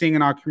we've been seeing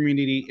in our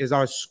community is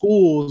our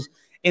schools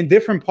in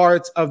different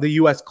parts of the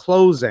U.S.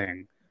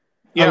 closing.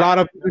 A lot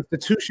of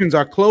institutions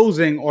are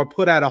closing or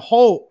put at a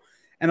halt.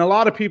 And a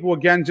lot of people,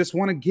 again, just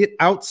want to get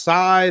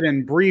outside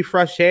and breathe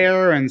fresh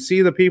air and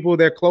see the people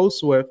they're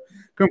close with.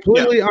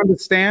 Completely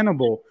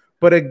understandable.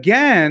 But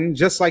again,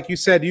 just like you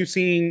said, you've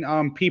seen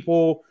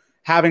people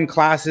having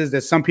classes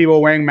that some people are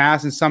wearing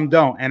masks and some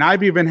don't. And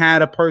I've even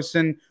had a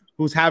person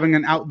who's having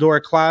an outdoor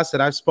class that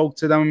I spoke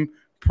to them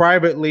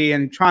privately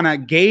and trying to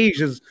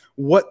gauge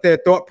what their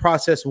thought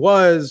process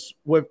was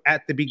with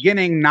at the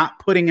beginning, not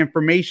putting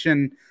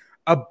information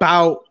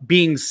about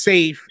being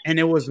safe. And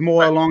it was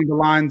more along the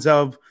lines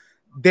of,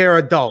 they're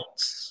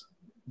adults.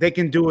 They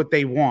can do what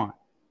they want.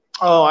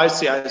 Oh, I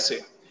see.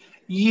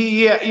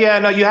 Yeah.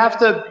 No, you have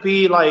to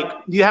be like,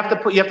 you have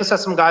to set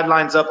some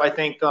guidelines up, I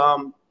think,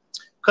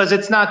 because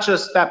it's not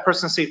just that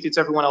person's safety, it's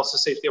everyone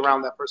else's safety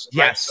around that person.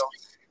 Yes. Right? So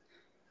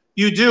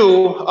you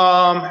do.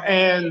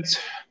 And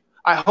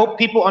I hope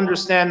people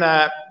understand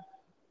that,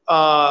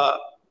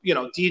 you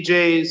know,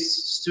 DJs,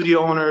 studio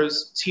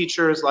owners,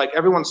 teachers, like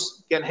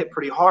everyone's getting hit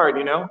pretty hard,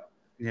 you know?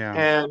 Yeah.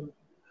 And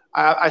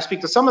I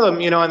speak to some of them,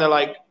 you know, and they're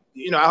like,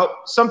 you know, I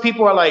hope some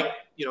people are like,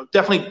 you know,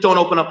 definitely don't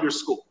open up your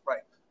school,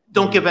 right?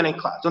 Don't give any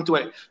class, don't do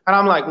anything. And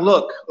I'm like,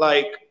 look,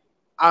 like,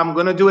 I'm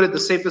going to do it the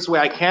safest way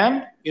I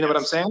can. You know what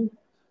I'm saying?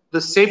 The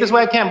safest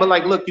way I can. But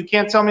like, look, you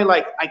can't tell me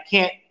like, I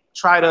can't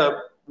try to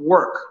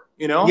work,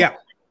 you know? Yeah.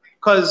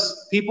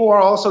 Because people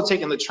are also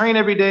taking the train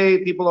every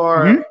day. People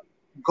are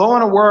going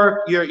to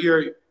work.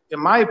 You're, in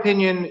my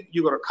opinion,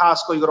 you go to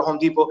Costco, you go to Home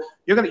Depot,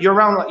 you're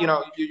around, you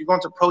know, you're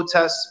going to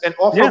protests and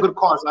all for a good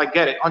cause. I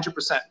get it,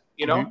 100%,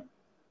 you know?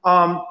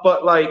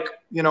 But like,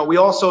 you know, we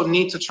also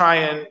need to try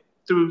and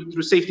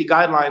through safety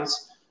guidelines,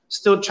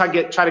 still try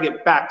to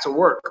get back to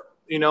work,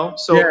 you know?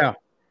 So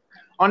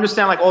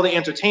understand like all the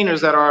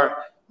entertainers that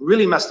are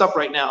really messed up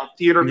right now,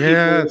 theater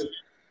people,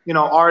 you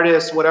know,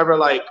 artists, whatever,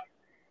 like,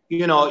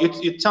 you know,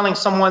 you're telling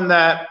someone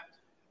that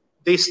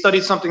they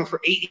studied something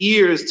for 8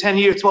 years, 10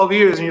 years, 12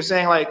 years, and you're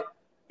saying like,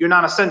 you're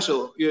not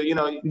essential, you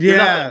know,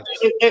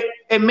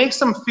 it makes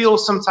them feel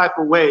some type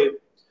of way.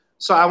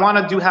 So I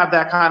want to have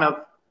that kind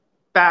of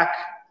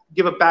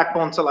give a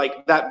backbone to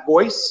like that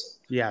voice.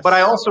 Yes. But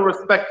I also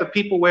respect the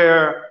people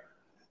where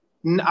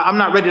I'm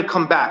not ready to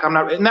come back. I'm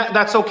not, and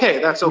that's okay.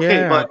 That's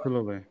okay. Yeah,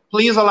 but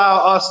please allow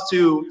us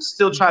to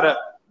still try to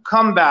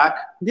come back.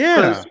 Yeah.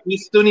 Because we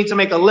still need to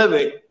make a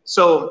living.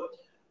 So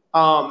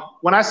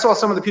when I saw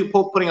some of the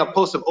people putting up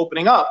posts of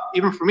opening up,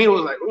 even for me, it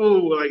was like,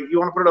 ooh, like you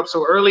want to put it up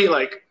so early?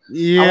 Like,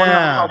 I wonder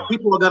how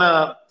people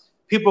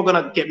are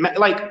gonna get mad.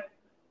 Like,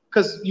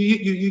 because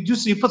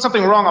you put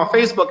something wrong on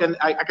Facebook, and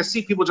I can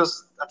see people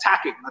just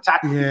attacking.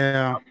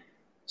 Yeah.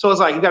 So it's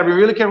like, you got to be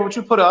really careful what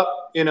you put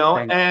up, you know,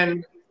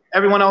 and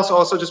everyone else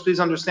also just please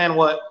understand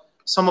what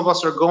some of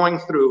us are going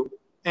through.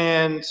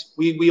 And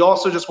we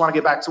also just want to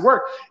get back to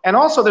work. And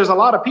also there's a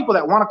lot of people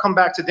that want to come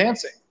back to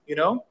dancing, you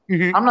know.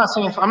 I'm not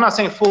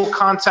saying full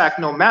contact,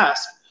 no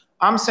mask.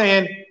 I'm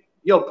saying,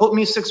 yo, put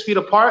me 6 feet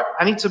apart.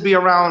 I need to be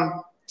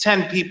around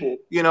 10 people,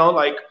 you know,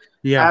 like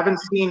Yeah. I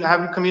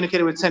haven't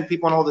communicated with 10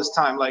 people in all this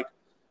time. Like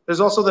there's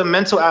also the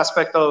mental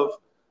aspect of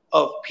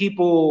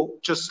people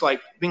just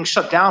like being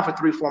shut down for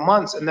 3-4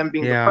 months and then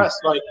being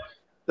depressed. Like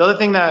the other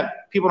thing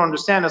that people don't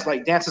understand is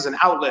like dance is an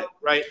outlet,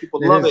 right?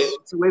 People love it.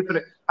 It's a way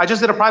for I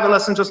just did a private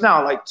lesson just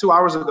now, like 2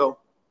 hours ago,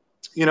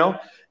 you know,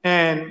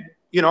 and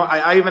you know,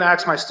 I even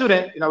asked my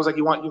student, and I was like,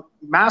 you want your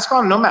mask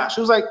on? No mask.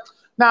 She was like,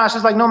 nah.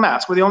 She's like, no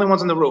mask. We're the only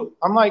ones in the room.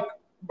 I'm like,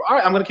 all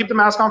right, I'm gonna keep the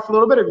mask on for a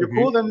little bit. If you're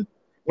cool, then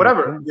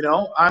whatever. You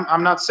know,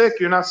 I'm not sick.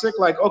 You're not sick.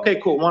 Like,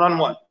 okay, cool.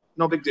 One-on-one.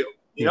 No big deal.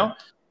 You know?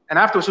 And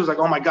afterwards, she was like,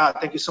 oh my God,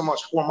 thank you so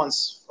much. 4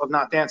 months of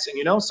not dancing,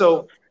 you know?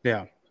 So,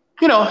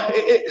 you know,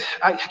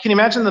 I can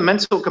imagine the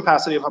mental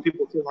capacity of how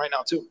people feel right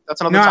now too. That's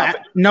another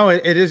topic.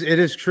 It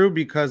is true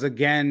because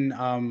again,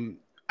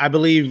 I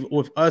believe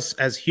with us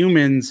as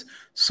humans,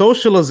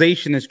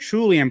 socialization is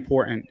truly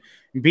important.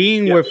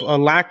 Being with a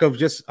lack of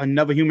just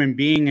another human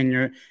being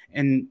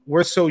and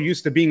we're so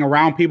used to being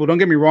around people. Don't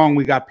get me wrong,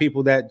 we got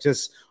people that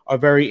just are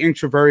very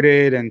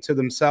introverted and to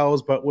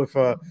themselves, but with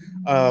a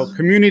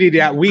community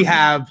that we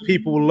have,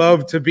 people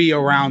love to be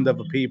around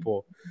other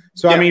people.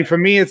 So I mean, for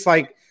me, it's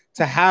like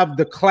to have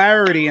the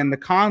clarity and the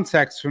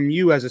context from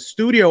you as a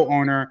studio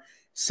owner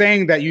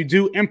saying that you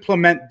do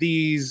implement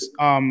these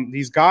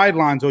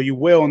guidelines, or you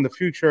will in the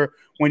future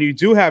when you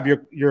do have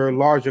your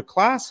larger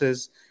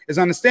classes, is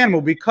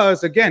understandable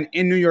because again,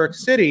 in New York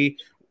City,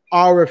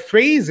 our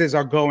phases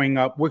are going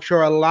up, which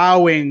are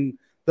allowing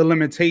the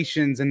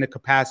limitations and the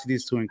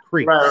capacities to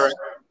increase. Right.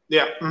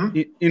 Yeah.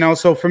 You know,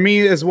 so for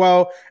me as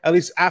well, at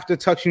least after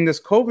touching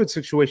this COVID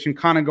situation,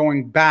 kind of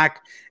going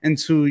back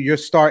into your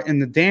start in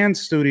the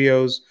dance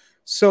studios.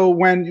 So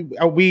when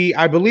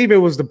I believe it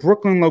was the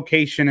Brooklyn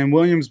location in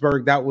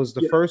Williamsburg, that was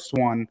the first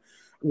one.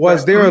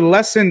 Was there a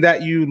lesson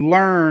that you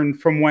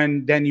learned from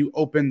when then you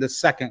opened the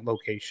second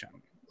location?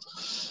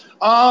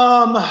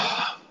 On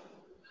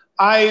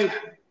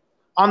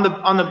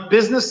the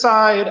business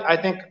side, I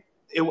think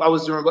I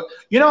was doing, but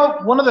you know,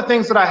 one of the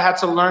things that I had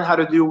to learn how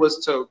to do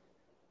was to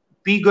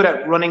be good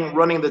at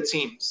running the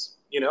teams.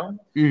 You know,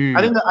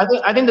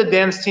 I think the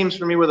dance teams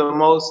for me were the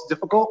most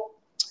difficult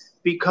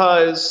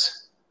because.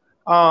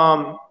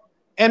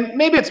 And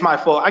maybe it's my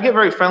fault. I get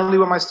very friendly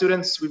with my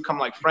students. We become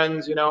like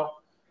friends, you know,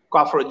 go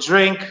out for a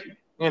drink,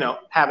 you know,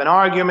 have an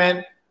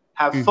argument,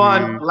 have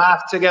fun,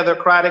 laugh together,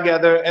 cry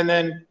together. And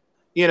then,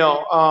 you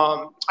know,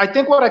 I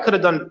think what I could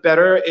have done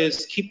better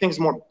is keep things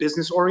more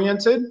business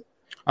oriented.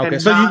 Okay.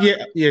 So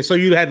so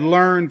you had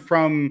learned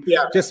from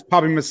just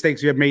probably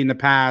mistakes you had made in the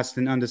past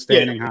and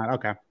understanding how,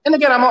 And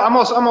again, I'm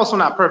also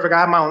not perfect. I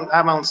have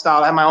my own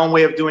style. I have my own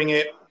way of doing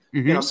it.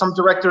 You know, some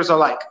directors are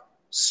like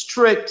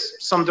strict,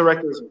 some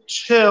directors are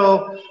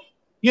chill,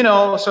 you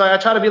know, so I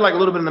try to be like a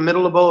little bit in the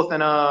middle of both,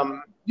 and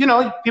you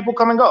know, people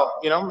come and go,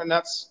 you know, and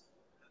that's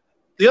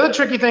the other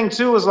tricky thing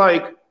too is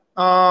like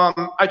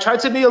I try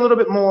to be a little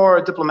bit more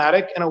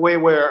diplomatic in a way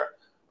where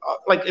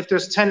like if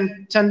there's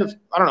 10 to,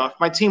 I don't know, if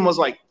my team was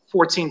like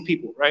 14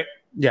 people, right?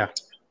 Yeah.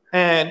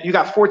 And you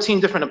got 14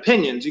 different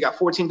opinions, you got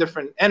 14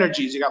 different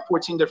energies, you got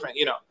 14 different,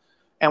 you know,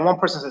 and one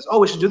person says, oh,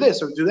 we should do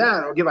this or do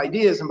that or give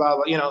ideas and blah,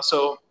 blah, you know,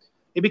 so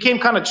it became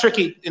kind of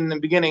tricky in the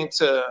beginning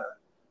to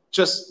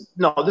just,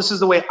 no, this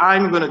is the way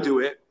I'm going to do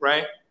it,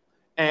 right?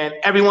 And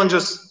everyone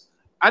just,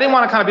 I didn't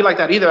want to kind of be like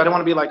that either. I didn't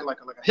want to be like a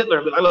Hitler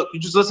and be like, look, you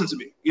just listen to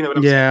me. You know what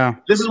I'm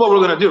saying? This is what we're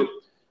going to do.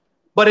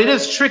 But it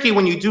is tricky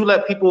when you do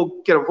let people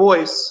get a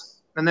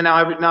voice, and then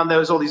now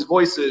there's all these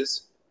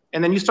voices,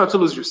 and then you start to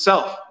lose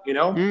yourself, you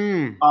know?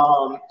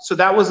 So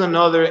that was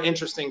another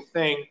interesting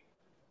thing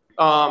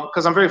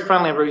because I'm very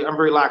friendly, I'm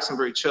very lax and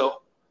very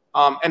chill.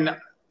 And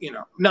you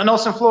know,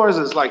 Nelson Flores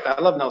is like that.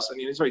 I love Nelson.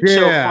 He's very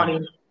chill,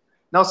 funny.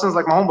 Nelson's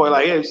like my homeboy.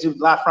 Like, hey,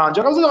 just laugh around,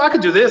 joke. I was like, oh, I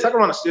could do this. I could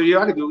run a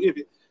studio. I could do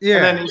it.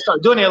 And then you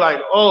start doing it like,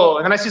 oh,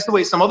 and then I see the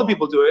way some other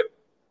people do it.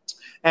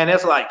 And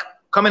it's like,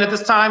 come in at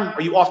this time.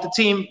 Are you off the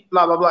team?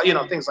 Blah, blah, blah, you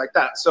know, things like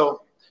that.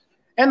 So,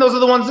 and those are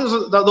the ones,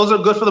 those are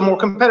good for the more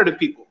competitive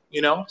people,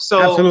 you know? So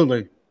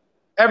absolutely.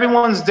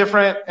 Everyone's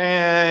different.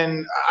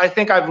 And I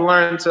think I've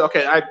learned to,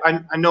 okay,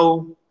 I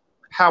know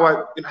how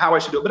I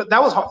should do it. But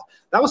that was hard.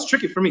 That was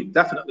tricky for me,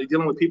 definitely,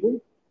 dealing with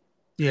people.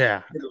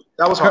 Yeah. You know,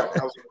 that was hard.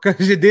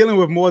 Because you're dealing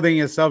with more than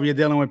yourself. You're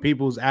dealing with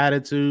people's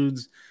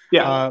attitudes.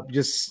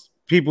 Just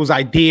people's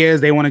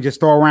ideas. They want to just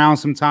throw around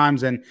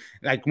sometimes. And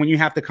like when you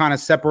have to kind of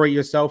separate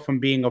yourself from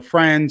being a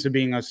friend to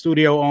being a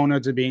studio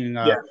owner to being,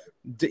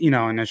 you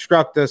know, an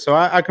instructor. So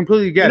I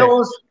completely get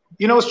it.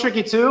 You know, it's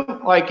tricky too.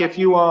 Like if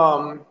you,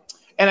 and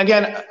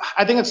again,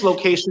 I think it's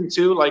location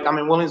too. Like I'm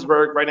in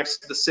Williamsburg, right next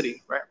to the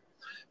city, right?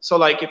 So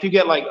like if you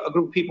get like a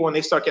group of people and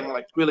they start getting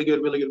like really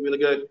good,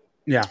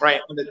 right?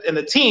 And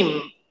the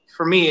team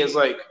for me is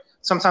like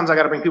sometimes I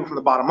got to bring people from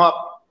the bottom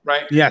up,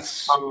 right?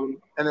 Yes. And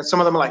then some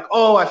of them are like,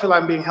 oh, I feel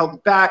like I'm being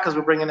held back because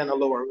we're bringing in a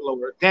lower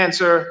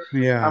dancer.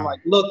 Yeah. I'm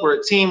like, look, we're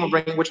a team. We're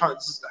bringing which one?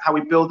 This is how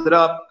we build it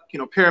up. You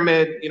know,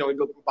 pyramid. You know, we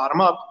build from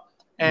bottom up.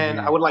 And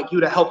I would like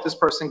you to help this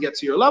person get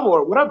to your level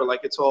or whatever.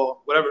 Like it's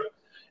all whatever.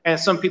 And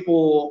some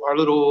people are a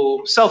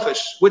little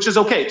selfish, which is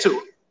okay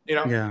too. You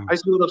know, Yeah. I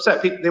used to be a little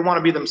upset. People, they want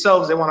to be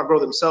themselves. They want to grow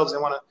themselves. They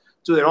want to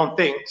do their own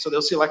thing. So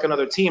they'll see like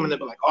another team and they'll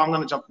be like, oh, I'm going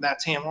to jump in that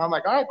team. And I'm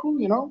like, all right,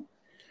 cool. You know,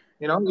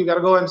 you got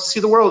to go and see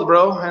the world,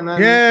 bro. And then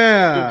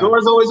the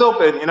door's always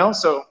open, you know?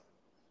 So,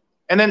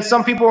 and then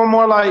some people are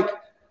more like,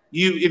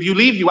 if you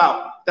leave, you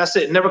out. That's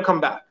it. Never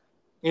come back.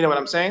 You know what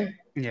I'm saying?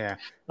 Yeah.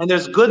 And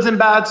there's goods and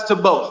bads to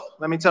both.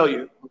 Let me tell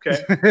you. Okay.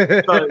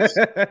 Because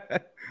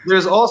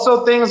there's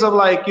also things of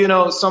like, you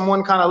know,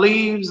 someone kind of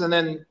leaves and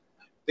then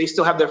they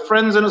still have their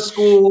friends in a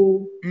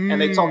school and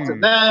they talk to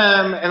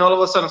them and all of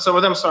a sudden some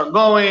of them start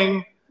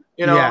going,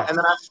 you know, and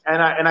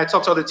then I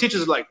talk to other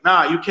teachers like,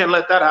 nah, you can't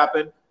let that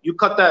happen. You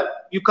cut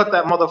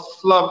that mother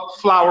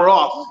flower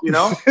off, you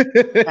know,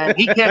 and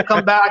he can't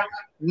come back.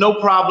 No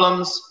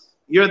problems.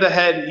 You're the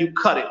head. You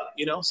cut it,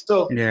 you know.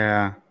 So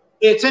yeah,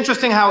 it's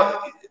interesting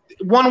how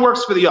one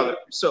works for the other.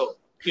 So,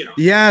 you know.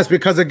 Yes,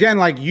 because again,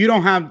 like you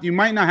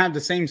might not have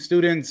the same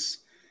students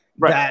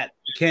that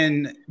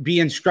can be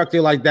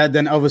instructed like that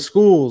than other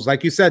schools.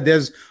 Like you said,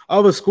 there's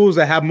other schools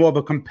that have more of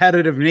a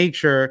competitive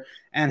nature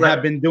and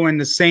have been doing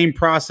the same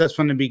process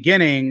from the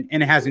beginning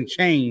and it hasn't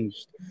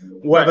changed.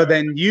 Whether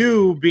than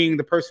you being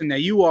the person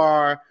that you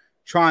are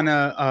trying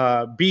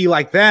to be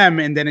like them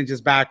and then it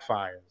just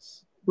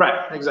backfires.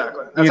 Right,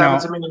 exactly. That's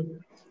happened to me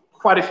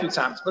quite a few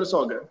times, but it's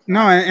all good.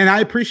 No, and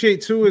I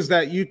appreciate too is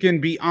that you can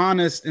be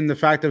honest in the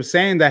fact of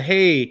saying that,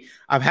 hey,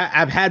 I've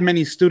had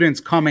many students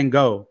come and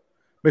go.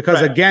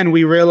 Because again,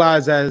 we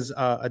realize as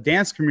a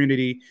dance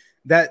community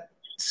that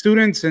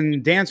students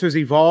and dancers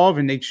evolve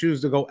and they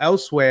choose to go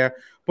elsewhere.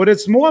 But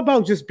it's more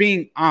about just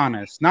being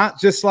honest, not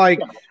just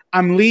like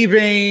I'm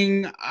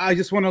leaving, I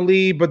just want to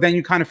leave. But then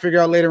you kind of figure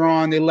out later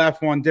on they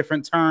left on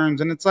different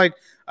terms. And it's like,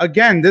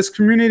 again, this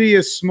community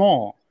is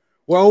small.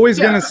 We're always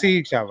going to see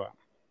each other.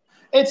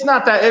 It's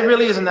not that, it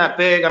really isn't that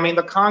big. I mean,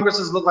 the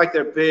congresses look like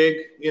they're big,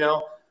 you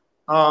know.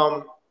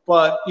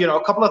 But, you know,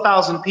 a couple of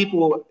thousand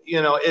people,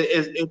 you know,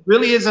 it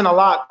really isn't a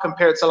lot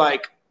compared to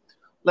like,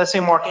 let's say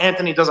Mark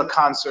Anthony does a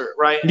concert,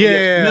 right?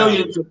 And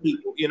millions of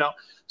people, you know.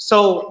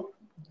 So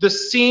the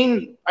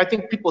scene, I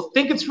think people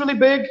think it's really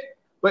big,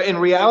 but in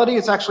reality,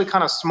 it's actually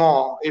kind of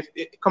small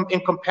in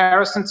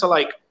comparison to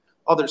like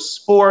other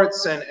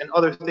sports and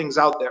other things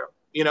out there,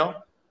 you know.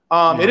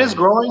 It is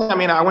growing. I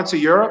mean, I went to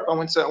Europe. I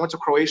went to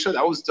Croatia.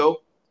 That was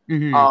dope.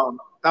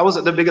 That was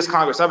the biggest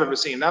Congress I've ever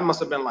seen. That must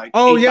have been like.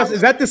 Oh, yes.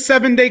 Is that the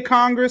 7-day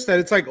Congress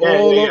that it's like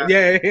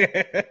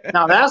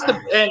Now that's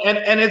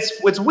and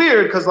it's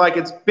weird because like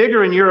it's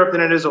bigger in Europe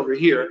than it is over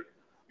here.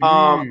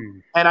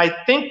 And I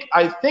think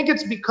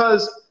it's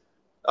because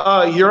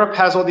Europe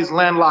has all these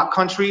landlocked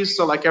countries.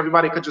 So like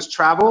everybody could just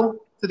travel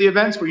to the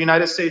events where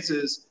United States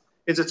is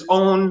its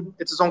own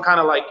kind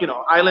of like, you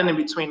know, island in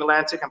between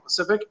Atlantic and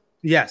Pacific.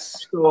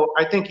 Yes. So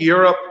I think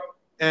Europe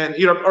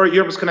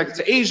is connected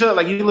to Asia.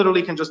 Like you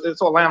literally can just, it's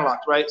all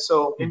landlocked, right?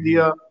 So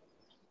India.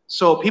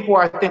 So people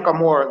I think are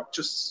more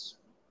just,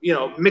 you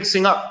know,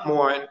 mixing up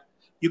more and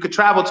you could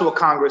travel to a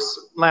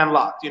Congress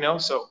landlocked, you know?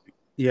 So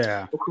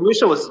yeah. Well,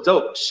 Croatia was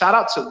dope. Shout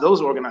out to those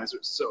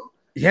organizers. So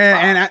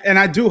yeah, and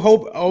I do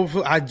hope,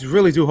 I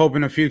really do hope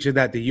in the future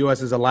that the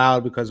U.S. is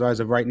allowed because as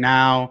of right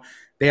now,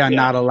 they are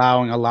not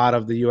allowing a lot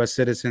of the U.S.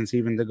 citizens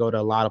even to go to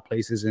a lot of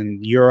places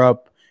in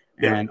Europe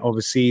and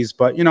overseas.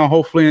 But, you know,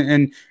 hopefully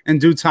in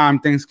due time,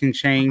 things can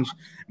change.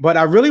 But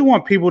I really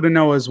want people to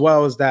know as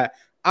well is that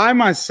I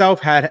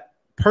myself had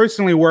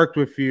personally worked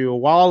with you a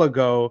while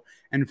ago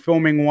and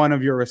filming one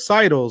of your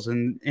recitals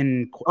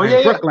in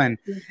Brooklyn.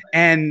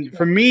 And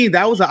for me,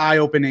 that was an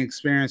eye-opening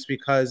experience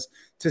because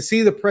to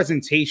see the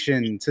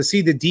presentation, to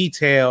see the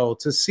detail,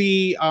 to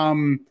see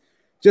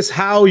just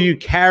how you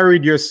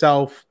carried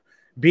yourself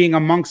being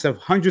amongst of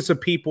hundreds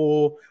of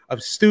people,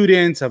 of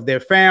students, of their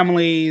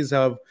families,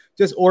 of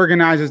just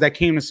organizers that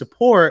came to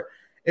support.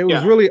 It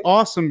was really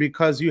awesome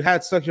because you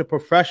had such a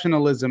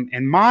professionalism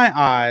in my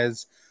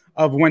eyes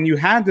of when you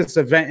had this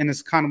event, and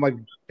it's kind of like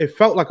it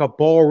felt like a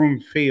ballroom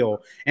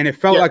feel and it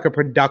felt like a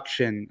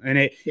production and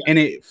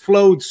it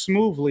flowed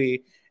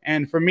smoothly.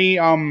 And for me,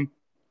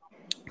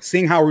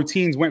 seeing how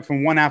routines went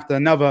from one after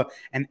another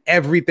and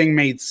everything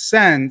made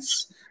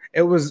sense,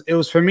 it was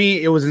for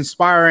me, it was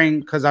inspiring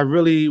because I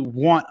really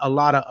want a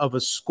lot of other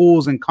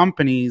schools and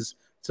companies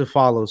to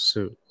follow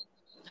suit.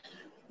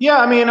 Yeah,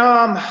 I mean,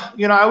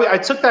 you know, I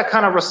took that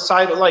kind of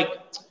recital, like,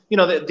 you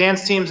know, the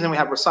dance teams, and then we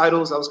have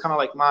recitals. That was kind of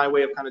like my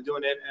way of kind of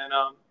doing it.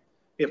 And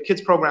we have kids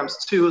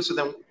programs too. So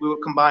then we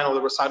would combine all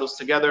the recitals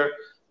together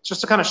just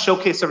to kind of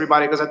showcase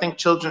everybody, because I think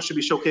children should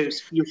be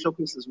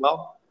showcased as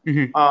well.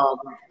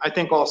 I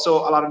think also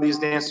a lot of these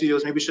dance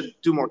studios maybe should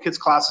do more kids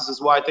classes as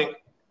well. I think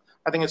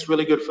it's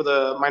really good for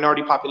the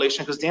minority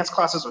population because dance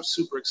classes are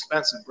super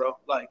expensive, bro.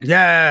 Like,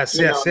 yes.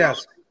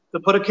 To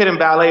put a kid in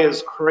ballet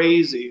is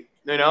crazy,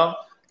 you know?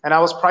 And I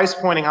was price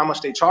pointing how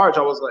much they charge.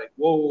 I was like,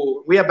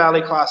 whoa, we have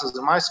ballet classes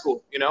in my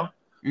school, you know?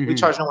 We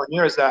charge nowhere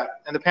near as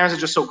that. And the parents are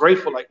just so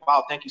grateful, like,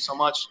 wow, thank you so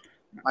much.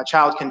 My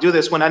child can do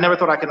this when I never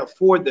thought I could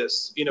afford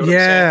this, you know what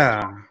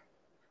I'm saying?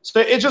 So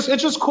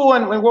it's just cool,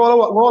 and we're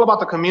all about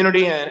the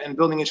community and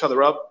building each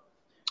other up.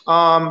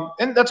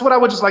 And that's what I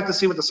would just like to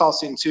see with the salsa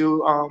scene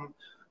too.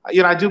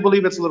 I do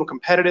believe it's a little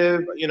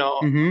competitive.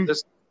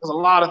 There's a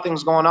lot of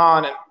things going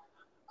on, and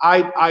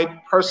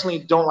I personally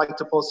don't like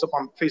to post up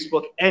on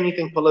Facebook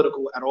anything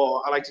political at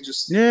all. I like to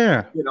just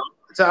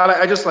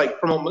I just like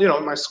promote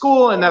my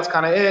school, and that's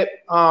kind of it.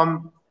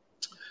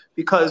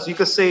 Because you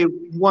could say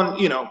one,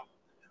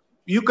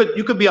 you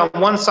could be on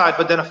one side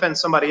but then offend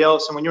somebody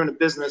else, and when you're in a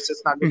business,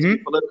 it's not good to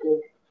be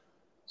political.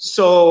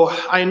 So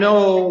I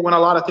know when a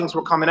lot of things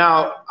were coming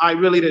out, I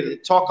really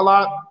didn't talk a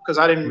lot because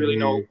I didn't really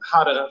know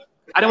how to.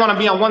 I didn't want to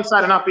be on one side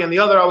and not be on the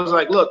other. I was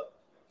like, look,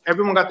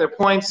 everyone got their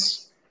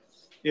points.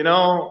 You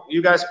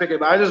guys pick it,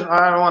 but I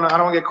don't want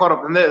to get caught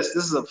up in this.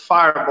 This is a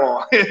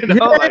fireball.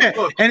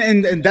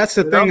 And that's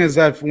the thing is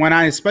that when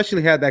I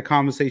especially had that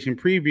conversation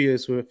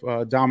previous with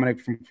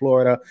Dominic from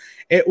Florida,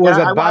 it was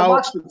about. I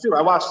watched it too.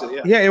 I watched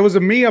it. Yeah, it was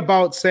me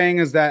about saying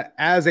is that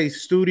as a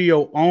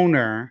studio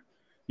owner,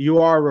 you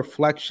are a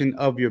reflection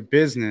of your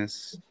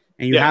business,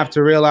 and you have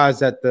to realize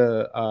that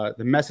the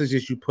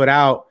messages you put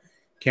out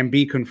can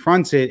be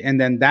confronted, and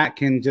then that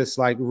can just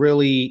like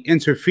really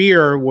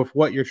interfere with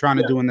what you're trying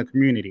to do in the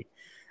community.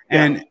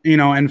 And,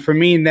 and for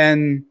me,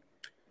 then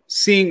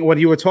seeing what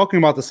you were talking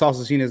about, the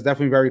salsa scene is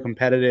definitely very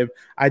competitive.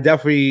 I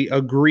definitely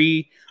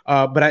agree.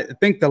 But I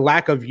think the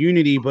lack of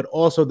unity, but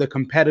also the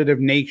competitive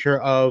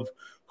nature of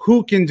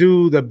who can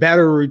do the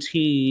better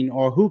routine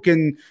or who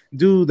can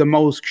do the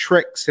most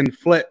tricks and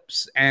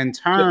flips and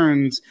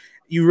turns,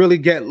 you really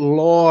get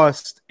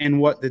lost in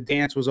what the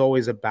dance was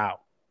always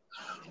about.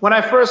 When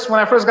I first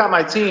got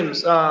my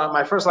teams,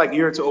 my first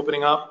year to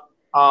opening up,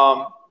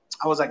 I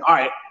was like, all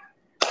right,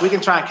 we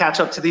can try and catch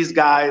up to these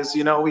guys,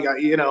 we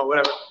got,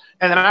 whatever.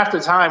 And then after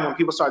time, when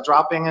people start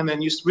dropping, and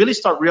then you really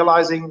start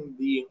realizing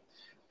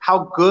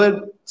how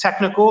good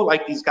technical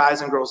these guys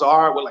and girls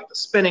are with the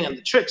spinning and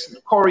the tricks and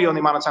the choreo and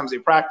the amount of times they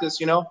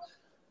practice, I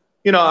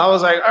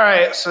was like, all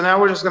right, so now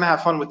we're just gonna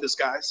have fun with this,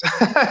 guys.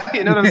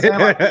 You know what I'm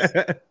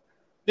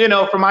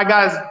saying? For my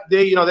guys,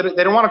 they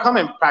don't want to come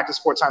and practice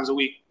 4 times a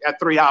week at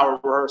 3-hour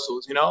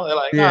rehearsals. They're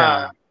like,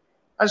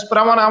 but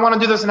I want to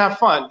do this and have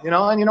fun.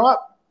 And you know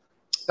what?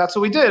 That's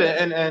what we did.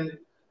 And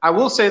I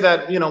will say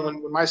that,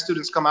 when my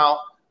students come out,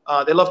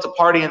 they love to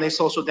party and they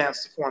social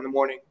dance to 4 in the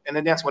morning and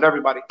they dance with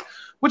everybody,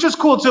 which is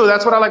cool too.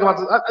 That's what I like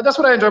about that's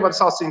what I enjoy about the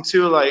salsa scene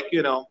too.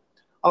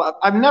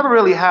 I've never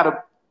really had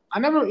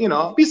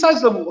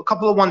besides a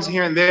couple of ones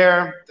here and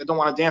there that don't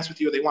want to dance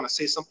with you, or they want to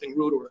say something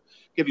rude or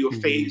give you a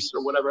face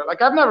or whatever.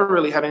 I've never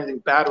really had anything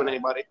bad with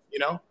anybody,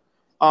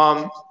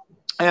 And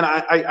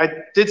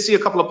I did see a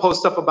couple of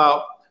posts up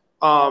about,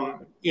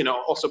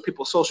 also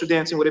people social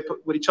dancing with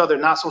each other,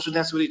 not social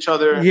dancing with each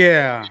other.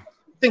 Yeah.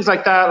 Things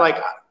like that.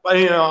 I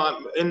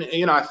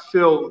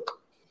feel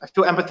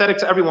empathetic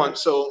to everyone.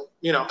 So,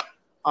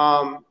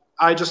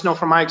 I just know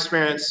from my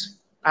experience,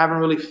 I haven't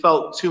really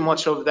felt too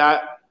much of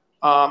that.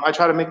 I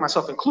try to make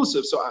myself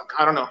inclusive. So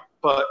I don't know,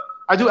 but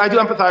I do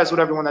empathize with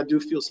everyone that do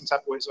feel some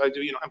type of way. So I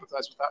do,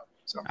 empathize with that.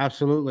 So.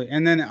 Absolutely.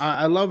 And then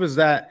I love is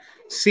that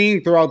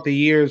seeing throughout the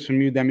years from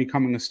you then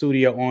becoming a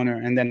studio owner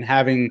and then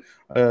having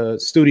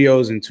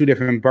studios in 2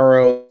 different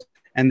boroughs.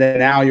 And then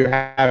now you're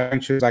having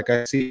shoes like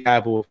I see you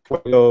have with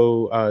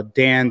Fuego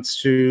dance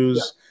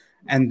shoes.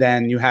 And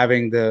then you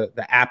having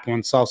the app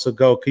on Salsa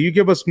Go. Can you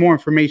give us more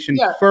information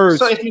first?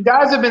 So if you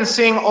guys have been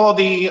seeing all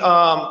the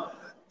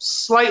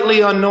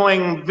slightly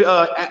annoying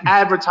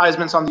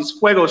advertisements on these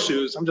Fuego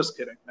shoes, I'm just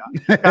kidding. No.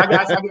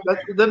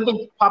 Them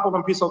things pop up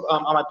on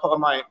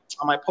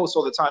my post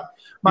all the time.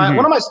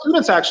 One of my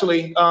students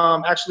actually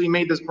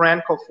made this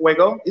brand called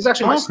Fuego. He's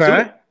actually my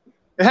student.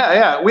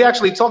 Yeah. We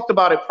actually talked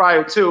about it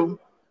prior to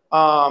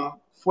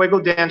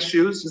Fuego dance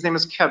shoes. His name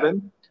is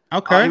Kevin.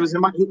 Okay.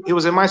 He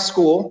was in my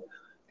school.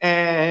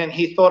 And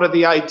he thought of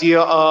the idea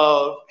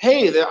of,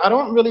 hey, I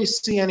don't really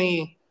see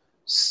any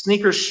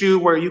sneaker shoe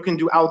where you can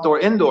do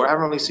outdoor, indoor. I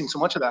haven't really seen so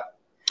much of that.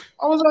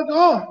 I was like,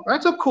 oh,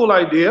 that's a cool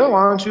idea.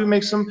 Why don't you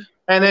make some?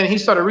 And then he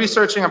started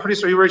researching. I'm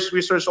pretty sure he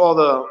researched all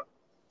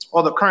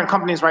the current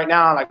companies right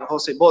now, like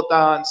Jose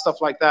Bota and stuff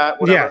like that.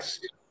 Whatever.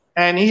 Yes.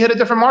 And he hit a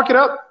different market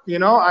up.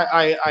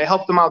 I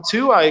helped him out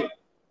too. I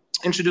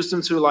introduced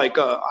him to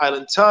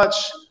Island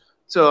Touch,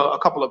 to a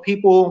couple of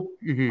people.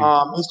 He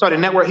started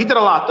network. He did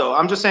a lot though.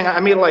 I'm just saying, I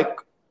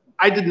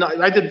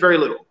did very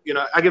little,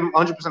 I give him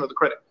 100% of the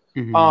credit.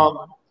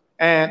 But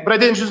I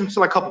did introduce him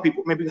to a couple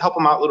people, maybe help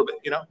him out a little bit,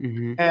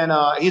 and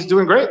he's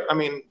doing great.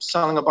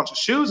 Selling a bunch of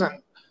shoes,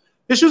 and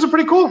his shoes are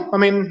pretty cool.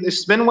 They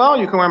spin well.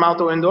 You can wear them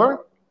outdoor,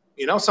 indoor,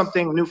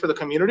 something new for the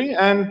community.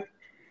 And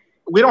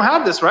we don't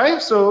have this, right?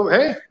 So,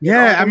 hey.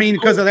 Yeah,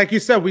 because like you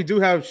said, we do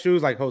have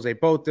shoes like Jose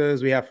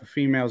Botas. We have for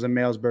females and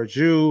males,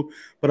 Berju.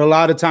 But a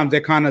lot of times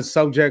they're kind of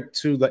subject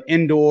to the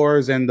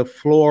indoors and the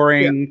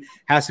flooring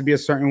has to be a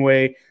certain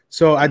way.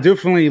 So I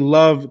definitely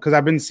love, because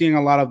I've been seeing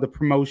a lot of the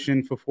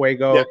promotion for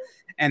Fuego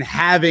and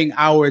having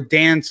our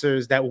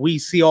dancers that we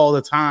see all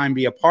the time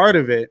be a part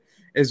of it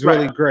is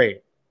really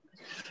great.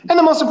 And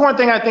the most important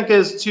thing I think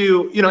is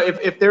to,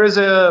 if there's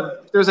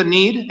a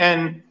need,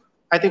 and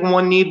I think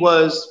one need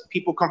was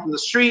people come from the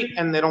street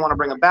and they don't want to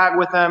bring a bag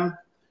with them.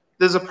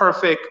 There's a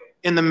perfect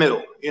in the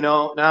middle,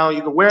 Now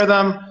you can wear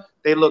them.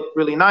 They look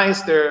really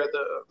nice. The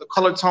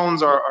color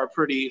tones are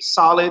pretty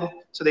solid,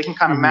 so they can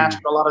kind of match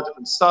with a lot of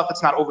different stuff.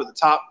 It's not over the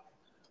top.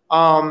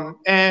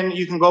 And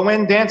you can go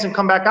in, dance, and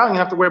come back out. And you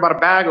don't have to worry about a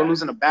bag or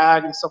losing a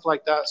bag and stuff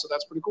like that. So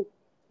that's pretty cool.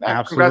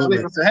 Yeah,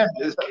 congratulations to him.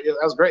 That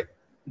was great.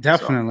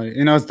 Definitely. So,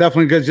 you know, it's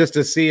definitely good just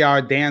to see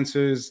our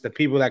dancers, the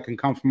people that can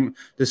come from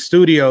the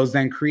studios,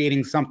 then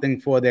creating something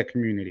for their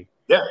community.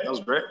 Yeah, that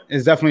was great.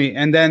 It's definitely.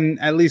 And then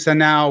at least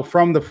now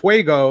from the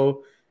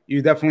Fuego,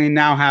 you definitely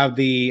now have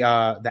the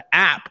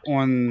app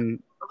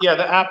on. Yeah,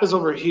 the app is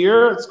over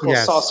here. It's called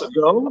Salsa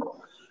GO.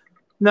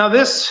 Now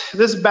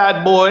this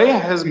bad boy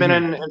has been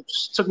in. It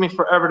took me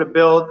forever to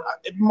build.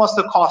 It must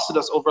have costed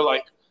us over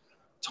like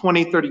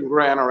 20, 30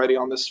 grand already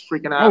on this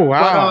freaking app. Oh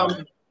wow.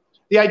 But,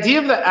 the idea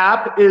of the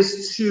app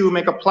is to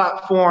make a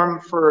platform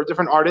for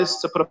different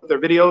artists to put up their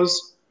videos.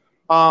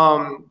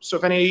 So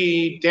if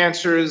any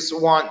dancers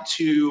want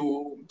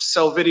to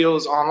sell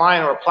videos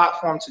online or a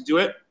platform to do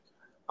it,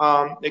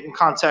 they can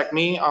contact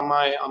me on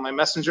my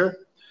messenger,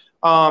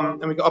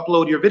 and we can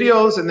upload your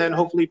videos, and then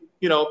hopefully,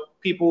 you know,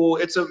 people.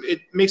 It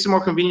makes it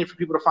more convenient for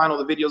people to find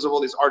all the videos of all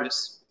these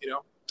artists.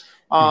 You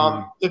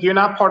know, if you're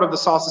not part of the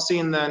salsa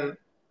scene, then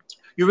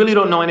you really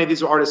don't know any of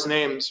these artists'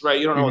 names, right?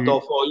 You don't know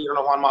Adolfo, you don't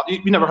know Juan.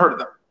 You never heard of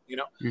them, you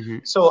know.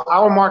 So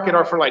our market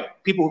are for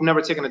like people who've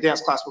never taken a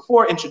dance class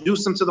before.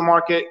 Introduce them to the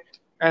market,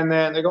 and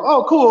then they go,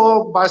 "Oh,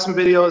 cool!" Buy some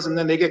videos, and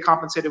then they get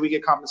compensated. We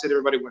get compensated.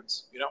 Everybody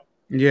wins, you know.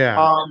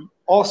 Yeah.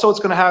 Also, it's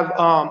going to have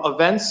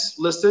events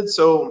listed.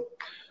 So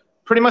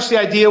pretty much the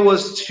idea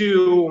was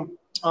to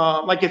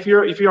like if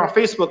you're on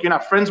Facebook, you're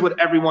not friends with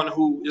everyone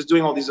who is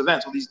doing all these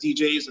events, all these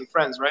DJs and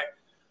friends, right?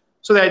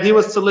 So the idea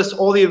was to list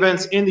all the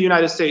events in the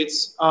United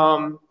States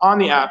on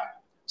the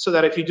app, so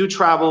that if you do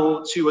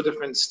travel to a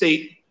different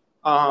state,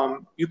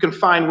 you can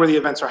find where the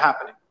events are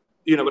happening.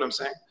 You know what I'm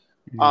saying?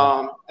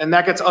 And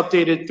that gets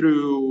updated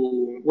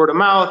through word of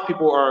mouth.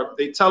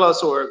 They tell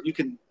us, or you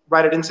can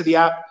write it into the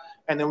app,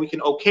 and then we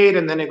can okay it,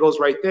 and then it goes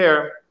right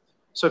there.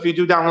 So if you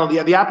do download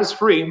the app is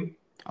free.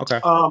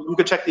 Okay. You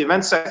could check the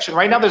events section.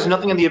 Right now, there's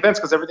nothing in the events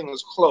because everything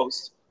is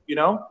closed. You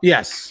know?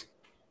 Yes.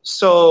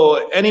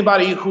 So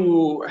anybody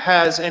who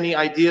has any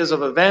ideas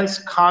of events,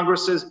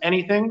 congresses,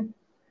 anything,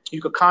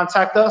 you could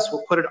contact us.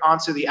 We'll put it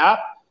onto the app,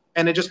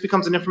 and it just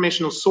becomes an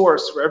informational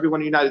source for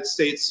everyone in the United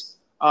States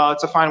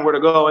to find where to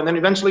go. And then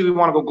eventually we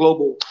want to go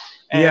global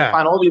and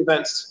find all the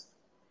events.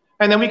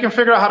 And then we can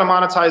figure out how to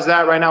monetize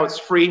that. Right now it's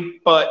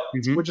free, but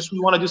we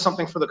want to do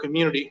something for the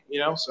community, you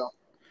know? So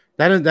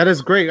that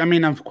is great. I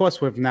mean, of course,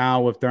 during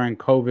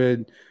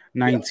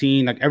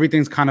COVID-19, like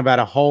everything's kind of at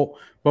a halt.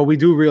 But we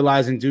do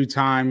realize in due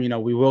time, you know,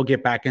 we will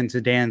get back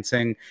into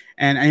dancing.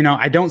 And, you know,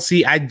 I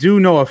do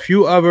know a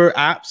few other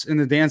apps in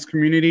the dance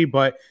community,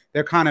 but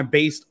they're kind of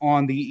based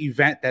on the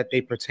event that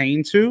they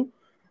pertain to.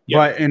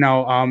 But, you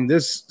know,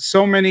 there's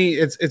so many,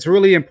 it's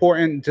really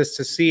important just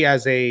to see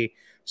as a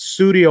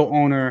studio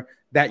owner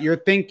that you're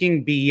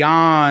thinking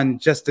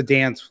beyond just the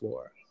dance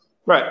floor.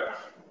 Right.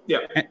 Yeah,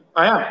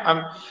 I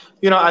am.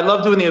 You know, I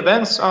love doing the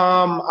events.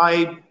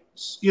 I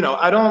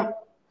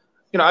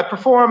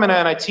perform and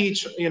I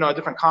teach, you know, at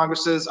different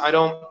congresses.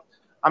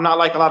 I'm not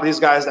like a lot of these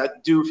guys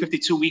that do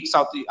 52 weeks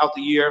out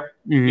the year.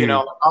 You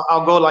know,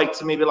 I'll go like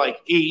to maybe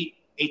like 8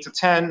 to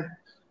 10,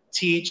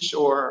 teach,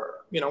 or,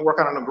 you know, work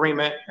on an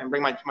agreement and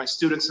bring my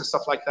students and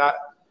stuff like that.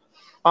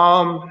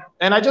 And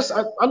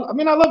I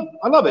mean, I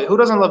love it. Who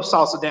doesn't love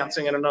salsa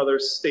dancing in another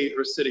state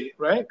or city,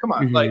 right? Come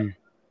on, like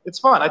it's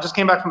fun. I just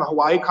came back from the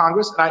Hawaii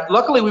Congress, and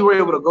luckily we were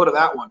able to go to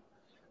that one.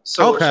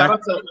 So shout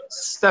out to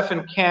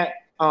Stephen Kant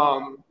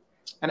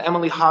and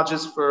Emily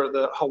Hodges for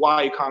the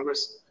Hawaii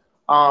Congress.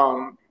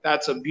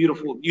 That's a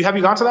beautiful. Have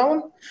you gone to that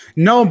one?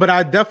 No, but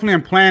I definitely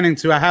am planning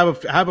to. I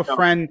have a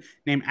friend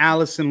named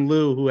Allison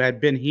Liu who had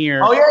been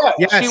here. Oh yeah,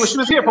 yes. She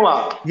was here for a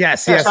while.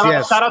 Yes.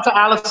 Shout out to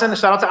Allison.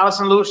 Shout out to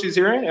Allison Liu. She's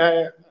here.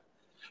 Yeah.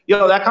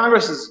 Yo, that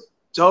Congress is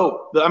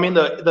dope. I mean,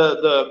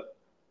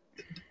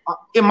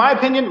 in my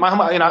opinion,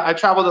 I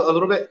traveled a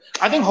little bit.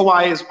 I think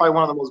Hawaii is probably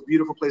one of the most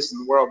beautiful places in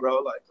the world,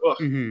 bro. Like,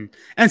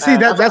 and see,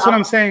 that's what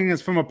I'm saying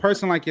is from a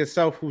person like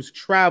yourself who's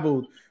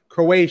traveled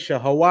Croatia,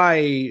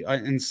 Hawaii,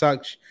 and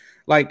such.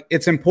 Like,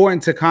 it's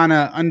important to kind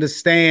of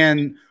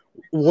understand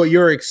what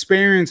your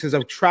experiences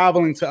of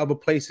traveling to other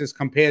places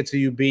compared to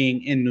you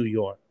being in New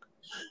York.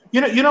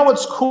 You know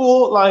what's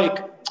cool?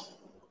 Like,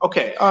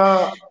 okay,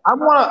 I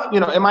want to, you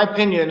know, in my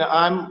opinion,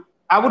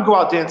 I would go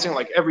out dancing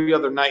like every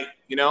other night,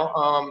 you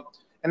know,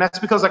 and that's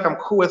because like I'm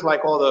cool with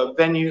like all the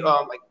venue,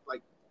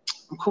 like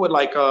I'm cool with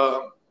like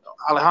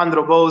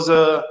Alejandro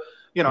Boza,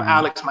 you know,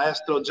 Alex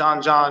Maestro, John.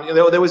 You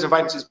know, they always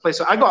invite me to this place,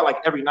 so I go out like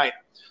every night.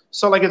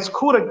 So like it's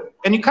cool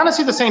and you kind of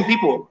see the same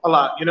people a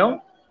lot, you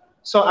know.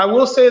 So I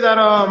will say that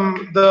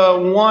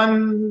the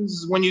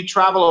ones when you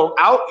travel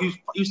out,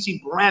 you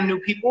see brand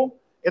new people.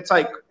 It's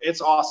like it's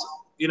awesome.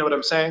 You know what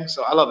I'm saying?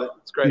 So I love it.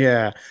 It's great.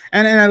 Yeah,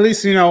 and at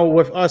least, you know,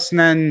 with us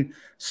then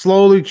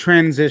slowly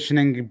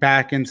transitioning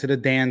back into the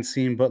dance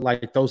scene, but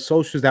like those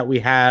socials that we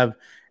have,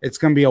 it's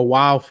gonna be a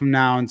while from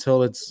now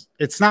until it's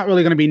not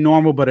really gonna be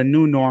normal, but a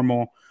new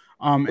normal.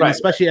 And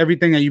especially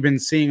everything that you've been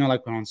seeing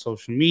like on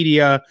social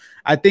media.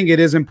 I think it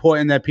is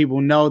important that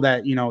people know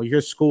that, you know,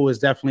 your school is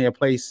definitely a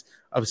place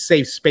of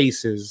safe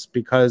spaces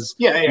because,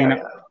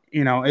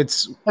 you know,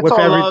 it's with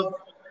all love.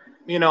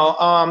 You know,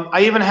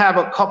 I even have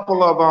a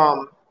couple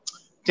of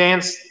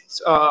dance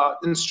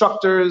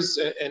instructors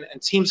and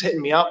teams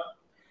hitting me up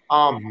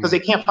because they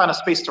can't find a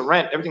space to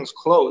rent. Everything's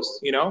closed,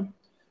 you know,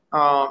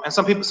 and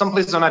some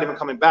places are not even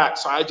coming back.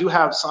 So I do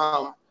have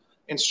some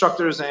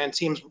instructors and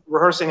teams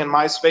rehearsing in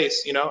my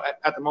space, you know,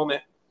 at the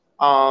moment,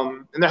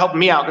 and they're helping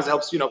me out because it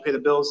helps, you know, pay the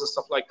bills and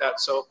stuff like that.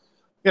 So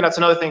yeah, that's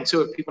another thing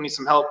too. If people need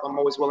some help, I'm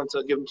always willing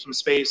to give them some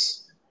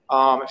space.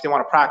 If they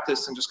want to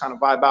practice and just kind of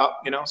vibe out,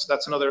 you know, so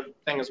that's another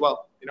thing as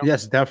well. You know?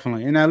 Yes,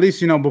 definitely. And at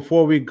least, you know,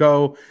 before we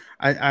go,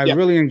 I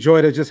really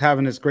enjoyed it, just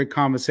having this great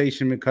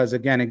conversation because,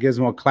 again, it gives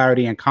more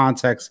clarity and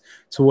context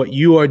to what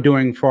you are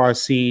doing for our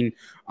scene.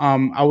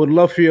 I would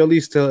love for you at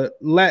least to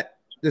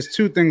there's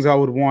two things I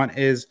would want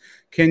is,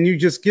 can you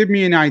just give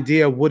me an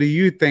idea of what do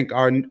you think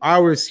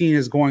our scene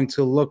is going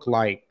to look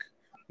like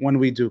when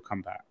we do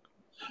come back?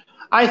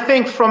 I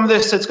think from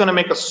this, it's going to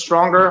make us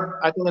stronger.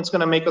 I think it's going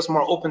to make us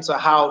more open to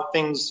how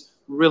things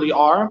really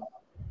are.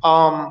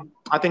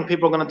 I think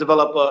people are going to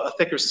develop a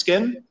thicker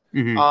skin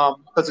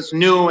because it's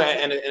new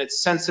and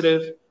it's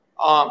sensitive.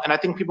 And I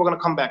think people are going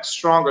to come back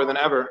stronger than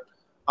ever.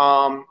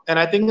 And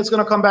I think it's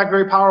going to come back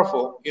very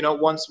powerful. You know,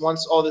 once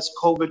all this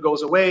COVID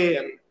goes away,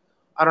 and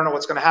I don't know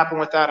what's going to happen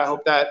with that. I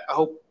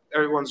hope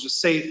everyone's just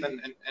safe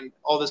and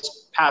all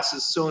this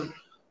passes soon.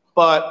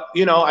 But,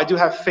 you know, I do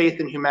have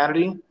faith in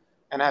humanity.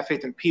 And I have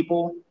faith in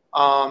people.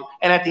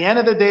 And at the end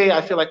of the day, I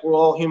feel like we're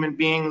all human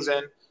beings.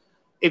 And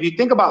if you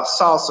think about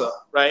salsa,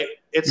 right,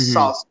 it's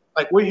salsa.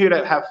 Like, we're here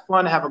to have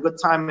fun, have a good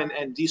time,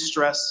 and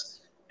de-stress.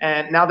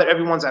 And now that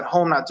everyone's at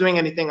home not doing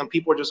anything and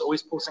people are just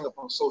always posting up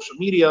on social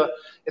media,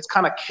 it's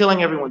kind of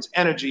killing everyone's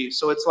energy.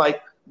 So it's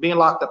like being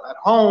locked up at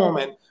home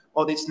and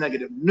all this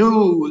negative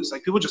news.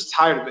 Like, people are just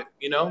tired of it,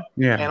 you know?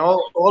 Yeah. And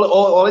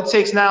all it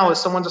takes now is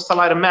someone just to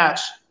light a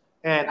match.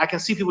 And I can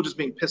see people just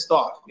being pissed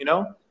off, you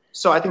know?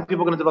 So I think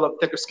people are going to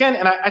develop thicker skin.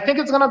 And I think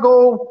it's going to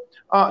go,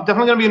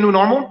 definitely going to be a new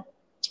normal.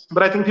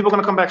 But I think people are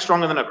going to come back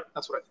stronger than ever.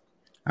 That's what I think.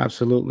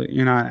 Absolutely.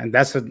 You know, and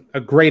that's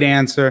a great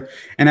answer.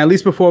 And at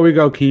least before we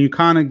go, can you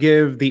kind of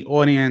give the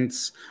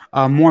audience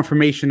more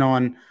information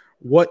on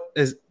what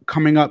is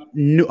coming up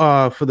new,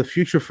 for the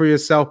future for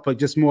yourself, but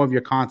just more of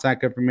your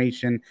contact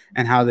information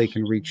and how they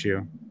can reach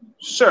you?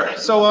 Sure.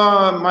 So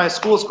my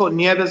school is called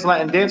Nieves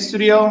Latin Dance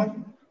Studio.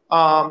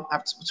 I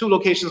have two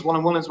locations, one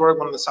in Williamsburg,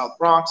 one in the South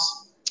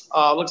Bronx.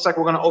 Looks like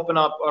we're going to open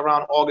up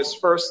around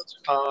August 1st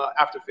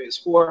after phase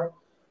 4.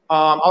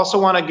 Also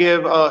want to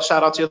give a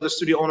shout out to the other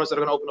studio owners that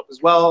are going to open up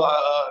as well.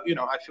 You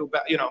know, I feel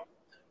bad, you know,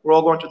 we're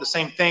all going through the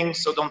same thing.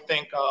 So don't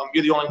think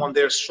you're the only one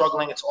there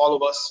struggling. It's all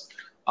of us.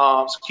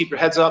 So keep your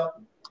heads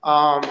up.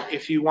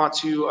 If you want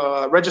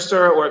to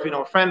register, or if you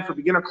know a friend for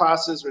beginner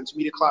classes or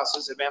intermediate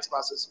classes, advanced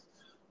classes,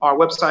 our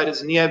website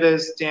is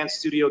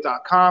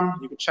nievesdancestudio.com.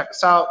 You can check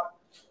us out,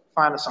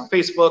 find us on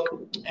Facebook,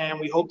 and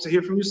we hope to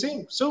hear from you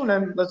soon.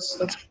 And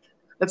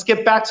let's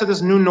get back to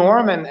this new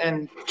norm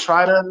and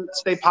try to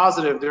stay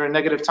positive during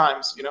negative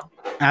times, you know?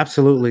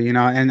 Absolutely. You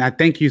know, and I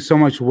thank you so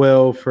much,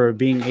 Wil, for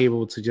being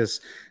able to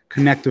just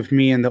connect with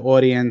me and the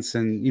audience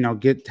and, you know,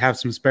 have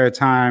some spare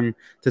time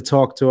to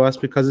talk to us,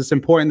 because it's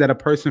important that a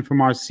person from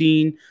our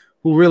scene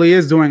who really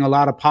is doing a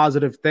lot of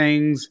positive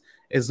things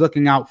is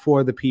looking out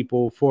for the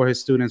people, for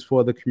his students,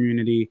 for the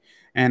community.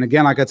 And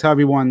again, like I tell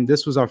everyone,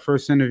 this was our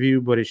first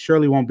interview, but it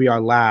surely won't be our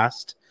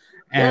last.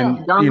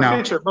 And, down the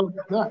future.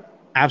 Yeah.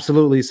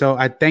 Absolutely. So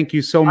I thank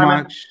you so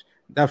much.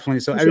 Definitely.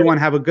 So everyone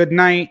have a good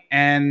night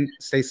and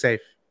stay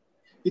safe.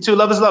 You too.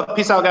 Love is love.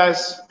 Peace out,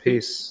 guys.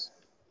 Peace.